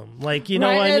grill him. Like, you know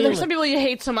what I mean? There's some people you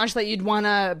hate so much that you'd want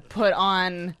to put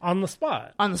on the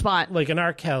spot. On the spot. Like an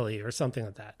R. Kelly or something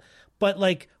like that. But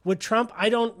like with Trump, I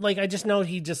don't like I just know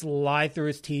he just lie through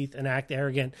his teeth and act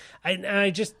arrogant. And I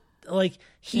just like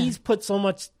he's put so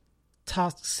much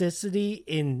toxicity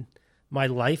in my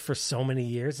life for so many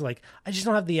years. Like I just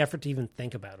don't have the effort to even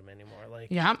think about him anymore. Like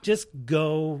just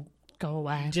go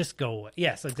away. Just go away.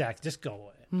 Yes, exactly. Just go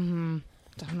away. Mm-hmm.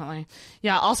 Definitely.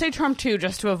 Yeah, I'll say Trump too,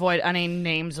 just to avoid any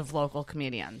names of local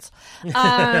comedians.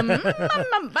 I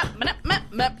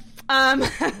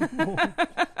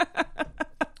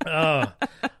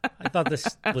thought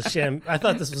this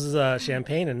was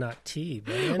champagne and not tea.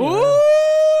 But anyway. Ooh,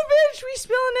 bitch, we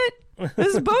spilling it. This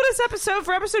is a bonus episode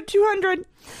for episode 200.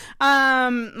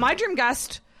 My dream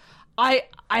guest, I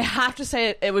have to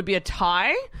say it would be a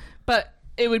tie, but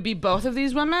it would be both of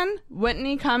these women,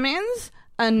 Whitney Cummings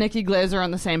and Nikki Glaser, on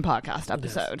the same podcast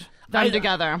episode. Yes. Them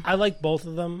together. I like both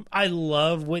of them. I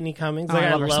love Whitney Cummings. Like,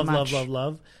 I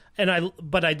love. And I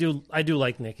do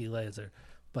like Nikki Glaser.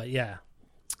 But yeah.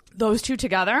 Those two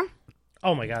together.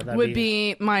 Oh my God, that would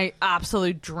be my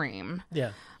absolute dream.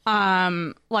 Yeah.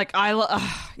 Like I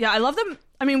love them.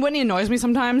 I mean, Whitney annoys me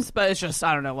sometimes, but it's just,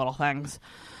 I don't know, little things.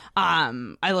 I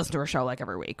listen to her show like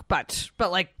every week, but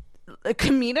like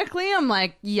comedically, I'm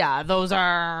like, yeah, those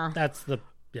are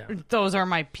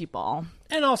my people.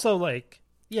 And also like,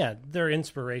 yeah, they're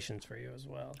inspirations for you as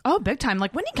well. Oh, big time.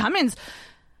 Like Whitney Cummings,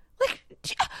 like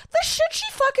the shit she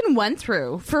fucking went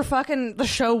through for fucking the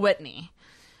show Whitney.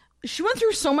 she went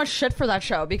through so much shit for that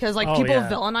show because like people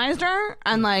villainized her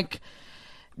and like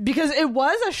because it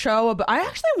was a show. But I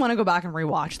actually want to go back and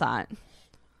rewatch that.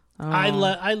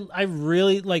 I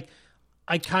really like.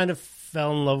 I kind of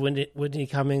fell in love with Whitney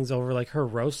Cummings over like her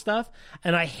roast stuff,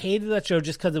 and I hated that show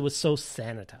just because it was so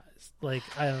sanitized. Like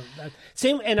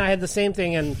same, and I had the same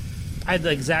thing, and I had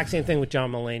the exact same thing with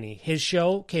John Mulaney. His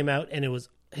show came out, and it was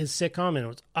his sitcom, and it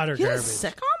was utter garbage. He had a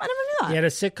sitcom? I never knew that. He had a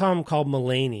sitcom called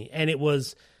Mulaney, and it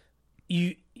was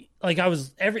it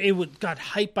got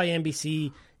hyped by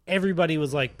NBC. Everybody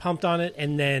was like pumped on it,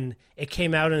 and then it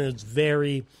came out, and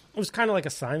it was kind of like a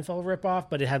Seinfeld ripoff,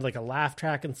 but it had like a laugh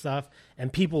track and stuff.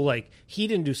 And people like he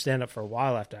didn't do stand up for a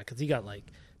while after that because he got like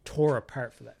tore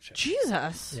apart for that show.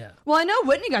 Jesus. Yeah. Well, I know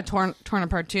Whitney got torn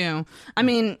apart too. I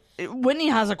mean, Whitney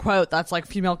has a quote that's like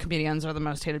female comedians are the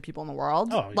most hated people in the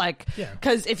world. Oh, like,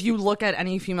 because if you look at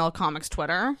any female comics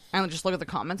Twitter and just look at the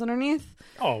comments underneath,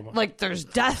 like there's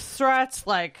death threats,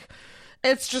 like.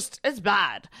 It's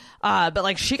bad. But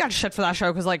like she got shit for that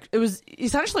show because like it was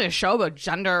essentially a show about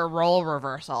gender role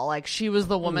reversal. Like she was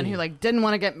the woman who like didn't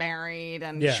want to get married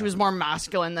and she was more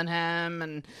masculine than him.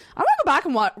 And I want to go back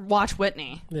and watch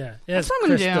Whitney. Yeah. That's what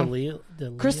I'm going to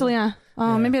do. Crystalia.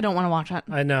 Oh, maybe I don't want to watch it.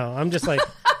 I know. I'm just like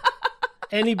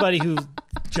anybody who's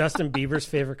Justin Bieber's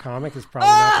favorite comic is probably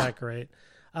not that great.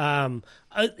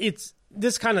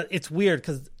 It's weird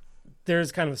because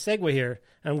there's kind of a segue here.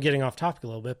 I'm getting off topic a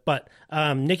little bit, but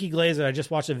Nikki Glaser, I just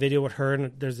watched a video with her,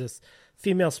 and there's this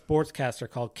female sportscaster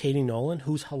called Katie Nolan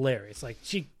who's hilarious. Like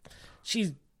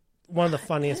she's one of the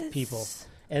funniest people,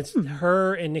 and it's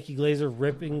her and Nikki Glaser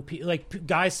ripping like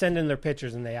guys send in their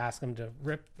pictures and they ask them to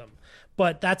rip them.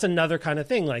 But that's another kind of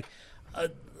thing. Like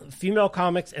female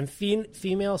comics and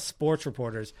female sports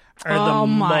reporters are the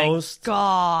most. Oh my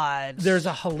god! There's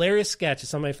a hilarious sketch. If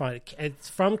somebody find it, it's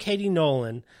from Katie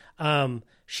Nolan.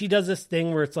 She does this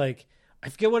thing where it's like, I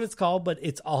forget what it's called, but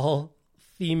it's all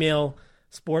female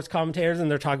sports commentators, and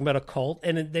they're talking about a cult,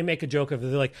 and they make a joke of it.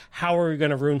 They're like, "How are we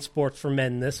going to ruin sports for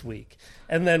men this week?"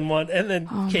 And then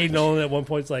Kate Nolan at one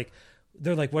point's like,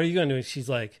 they're like, "What are you going to do?" And she's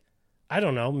like, "I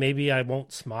don't know. Maybe I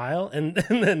won't smile." And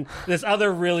then this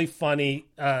other really funny,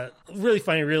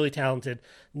 really talented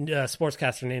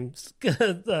sportscaster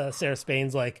named Sarah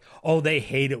Spain's like, "Oh, they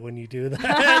hate it when you do that."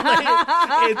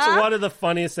 Like, it's one of the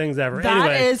funniest things ever.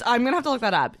 I'm gonna have to look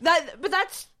that up. That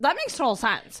makes total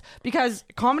sense because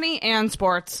comedy and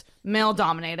sports male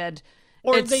dominated.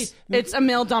 It's a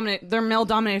male dominated. They're male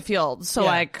dominated fields. So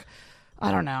like,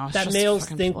 I don't know. That males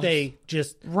think they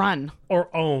just run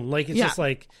or own. Like it's just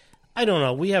like. I don't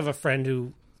know. We have a friend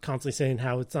who constantly saying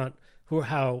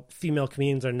how female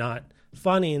comedians are not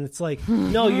funny, and it's like,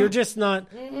 no, you're just not.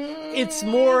 It's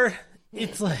more.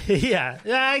 It's like,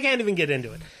 I can't even get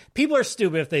into it. People are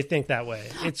stupid if they think that way.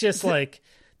 It's just like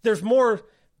there's more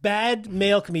bad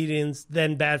male comedians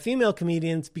than bad female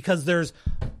comedians because there's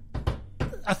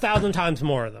 1,000 times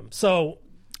more of them. So,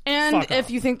 and if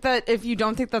you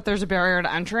don't think that there's a barrier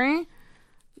to entry.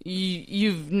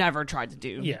 You've never tried to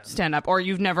do stand up, or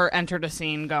you've never entered a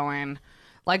scene going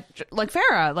like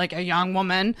Farrah, like a young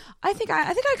woman. I think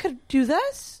I could do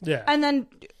this, and then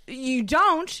you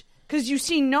don't because you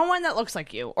see no one that looks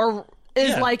like you or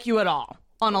is like you at all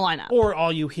on a lineup, or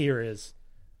all you hear is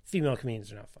female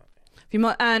comedians are not funny.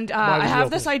 Female, and I have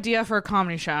this idea for a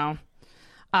comedy show.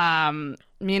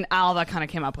 Me and Alva kind of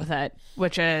came up with it,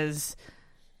 which is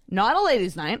not a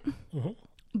ladies' night,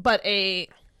 but a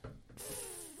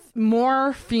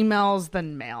more females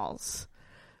than males.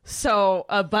 So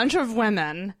a bunch of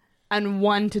women and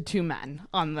 1 to 2 men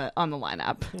on the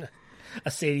lineup.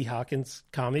 A Sadie Hawkins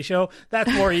comedy show? That's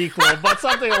more equal, but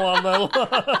something along those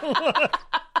lines.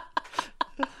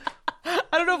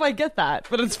 I don't know if I get that,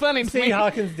 but it's funny. Sadie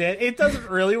Hawkins dance. It doesn't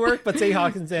really work, but Sadie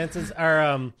Hawkins dances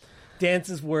are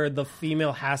dances where the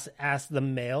female has to ask the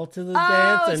male to the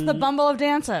dance. Oh, it's the Bumble of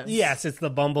Dances. Yes, it's the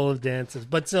Bumble of Dances.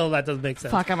 But still, that doesn't make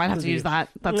sense. Fuck, I might have to use that.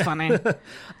 That's funny.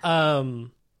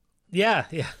 Yeah.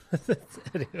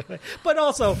 Anyway. But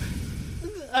also,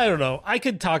 I don't know. I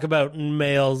could talk about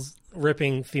males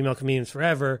ripping female comedians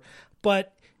forever,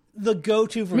 but the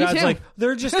go-to for guys, like,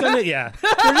 they're just gonna, they're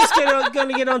just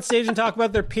gonna get on stage and talk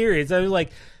about their periods. I was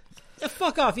like,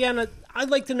 fuck off. Yeah, no, I'd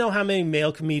like to know how many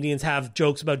male comedians have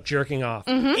jokes about jerking off.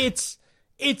 It's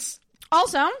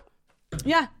also,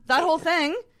 that whole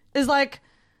thing is like,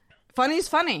 funny's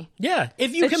funny. Yeah,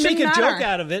 if you can make a joke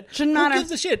out of it, shouldn't matter. Who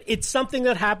gives a shit? It's something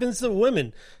that happens to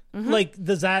women. Like,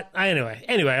 does that? Anyway,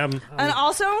 I'm and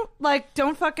also, like,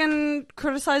 don't fucking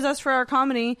criticize us for our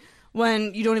comedy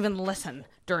when you don't even listen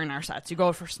during our sets. You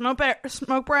go for smoke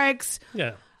breaks.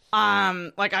 Yeah.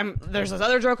 There's this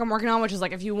other joke I'm working on, which is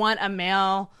like, if you want a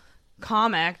male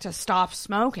comic to stop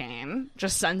smoking,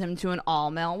 just send him to an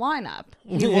all-male lineup.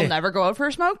 He will never go out for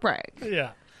a smoke break.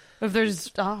 Yeah. If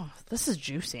there's... Oh, this is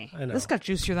juicy. I know. This got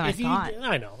juicier than I thought.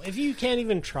 I know. If you can't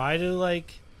even try to,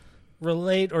 like,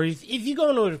 relate, or if you go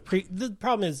into the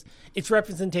problem is it's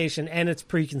representation and it's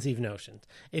preconceived notions.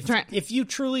 If you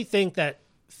truly think that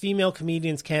female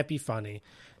comedians can't be funny,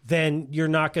 then you're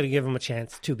not going to give them a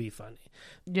chance to be funny.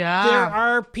 Yeah. There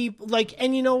are people, like,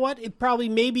 and you know what? It probably,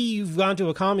 maybe you've gone to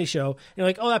a comedy show, and you're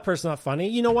like, oh, that person's not funny.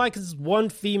 You know why? Because it's one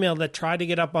female that tried to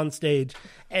get up on stage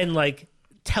and, like,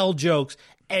 tell jokes,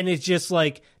 and it's just,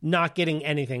 like, not getting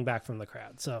anything back from the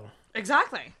crowd. So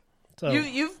exactly. So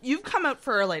You've come out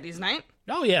for a ladies' night.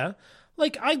 Oh, yeah.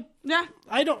 Like, I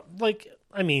don't, like,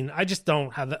 I mean, I just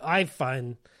don't have that. I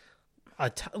find,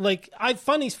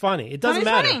 funny's funny. It doesn't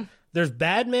matter. Funny. There's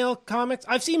bad male comics.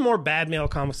 I've seen more bad male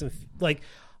comics than, like,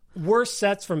 worse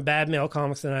sets from bad male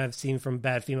comics than I've seen from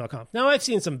bad female comics. Now, I've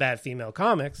seen some bad female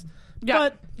comics,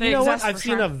 but you know what? I've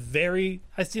seen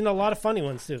a lot of funny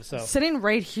ones too. So sitting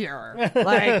right here,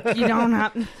 like, you don't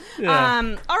have.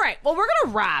 Yeah. All right. Well, we're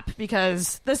gonna wrap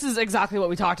because this is exactly what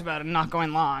we talked about and not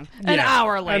going long. An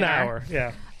hour later. An hour. Yeah. I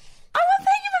want to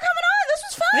thank you for coming on. This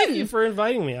was fun. Thank you for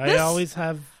inviting me. I always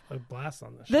have a blast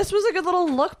on this show. This was a good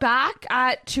little look back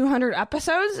at 200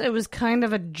 episodes. It was kind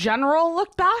of a general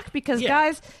look back because,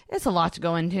 guys, it's a lot to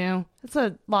go into. It's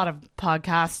a lot of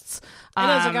podcasts. And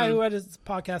as a guy who edits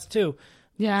podcasts too,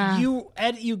 yeah,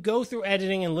 you go through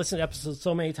editing and listen to episodes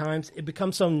so many times, it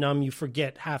becomes so numb you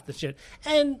forget half the shit.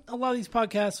 And a lot of these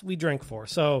podcasts we drink for,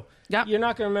 so you're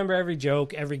not going to remember every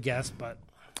joke, every guest, but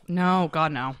no,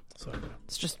 God no. So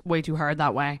it's just way too hard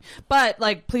that way. But,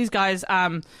 like, please, guys,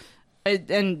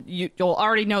 and you'll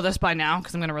already know this by now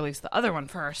because I'm going to release the other one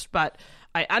first, but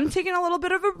I am taking a little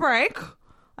bit of a break.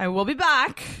 I will be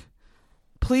back.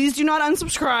 Please do not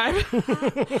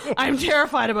unsubscribe. I'm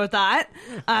terrified about that.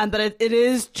 But it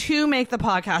is to make the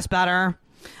podcast better.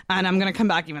 And I'm going to come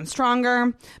back even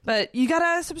stronger. But you got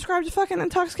to subscribe to fucking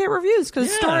Intoxicate Reviews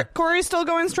because Corey's still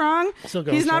going strong.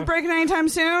 He's not breaking anytime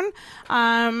soon.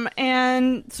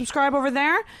 And subscribe over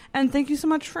there. And thank you so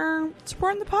much for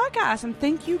supporting the podcast. And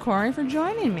thank you, Corey, for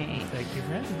joining me. Thank you for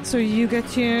having me. So you get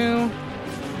to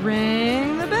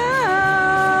ring the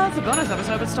bell. It's a bonus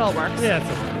episode, but still works. Yeah,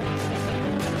 it's okay.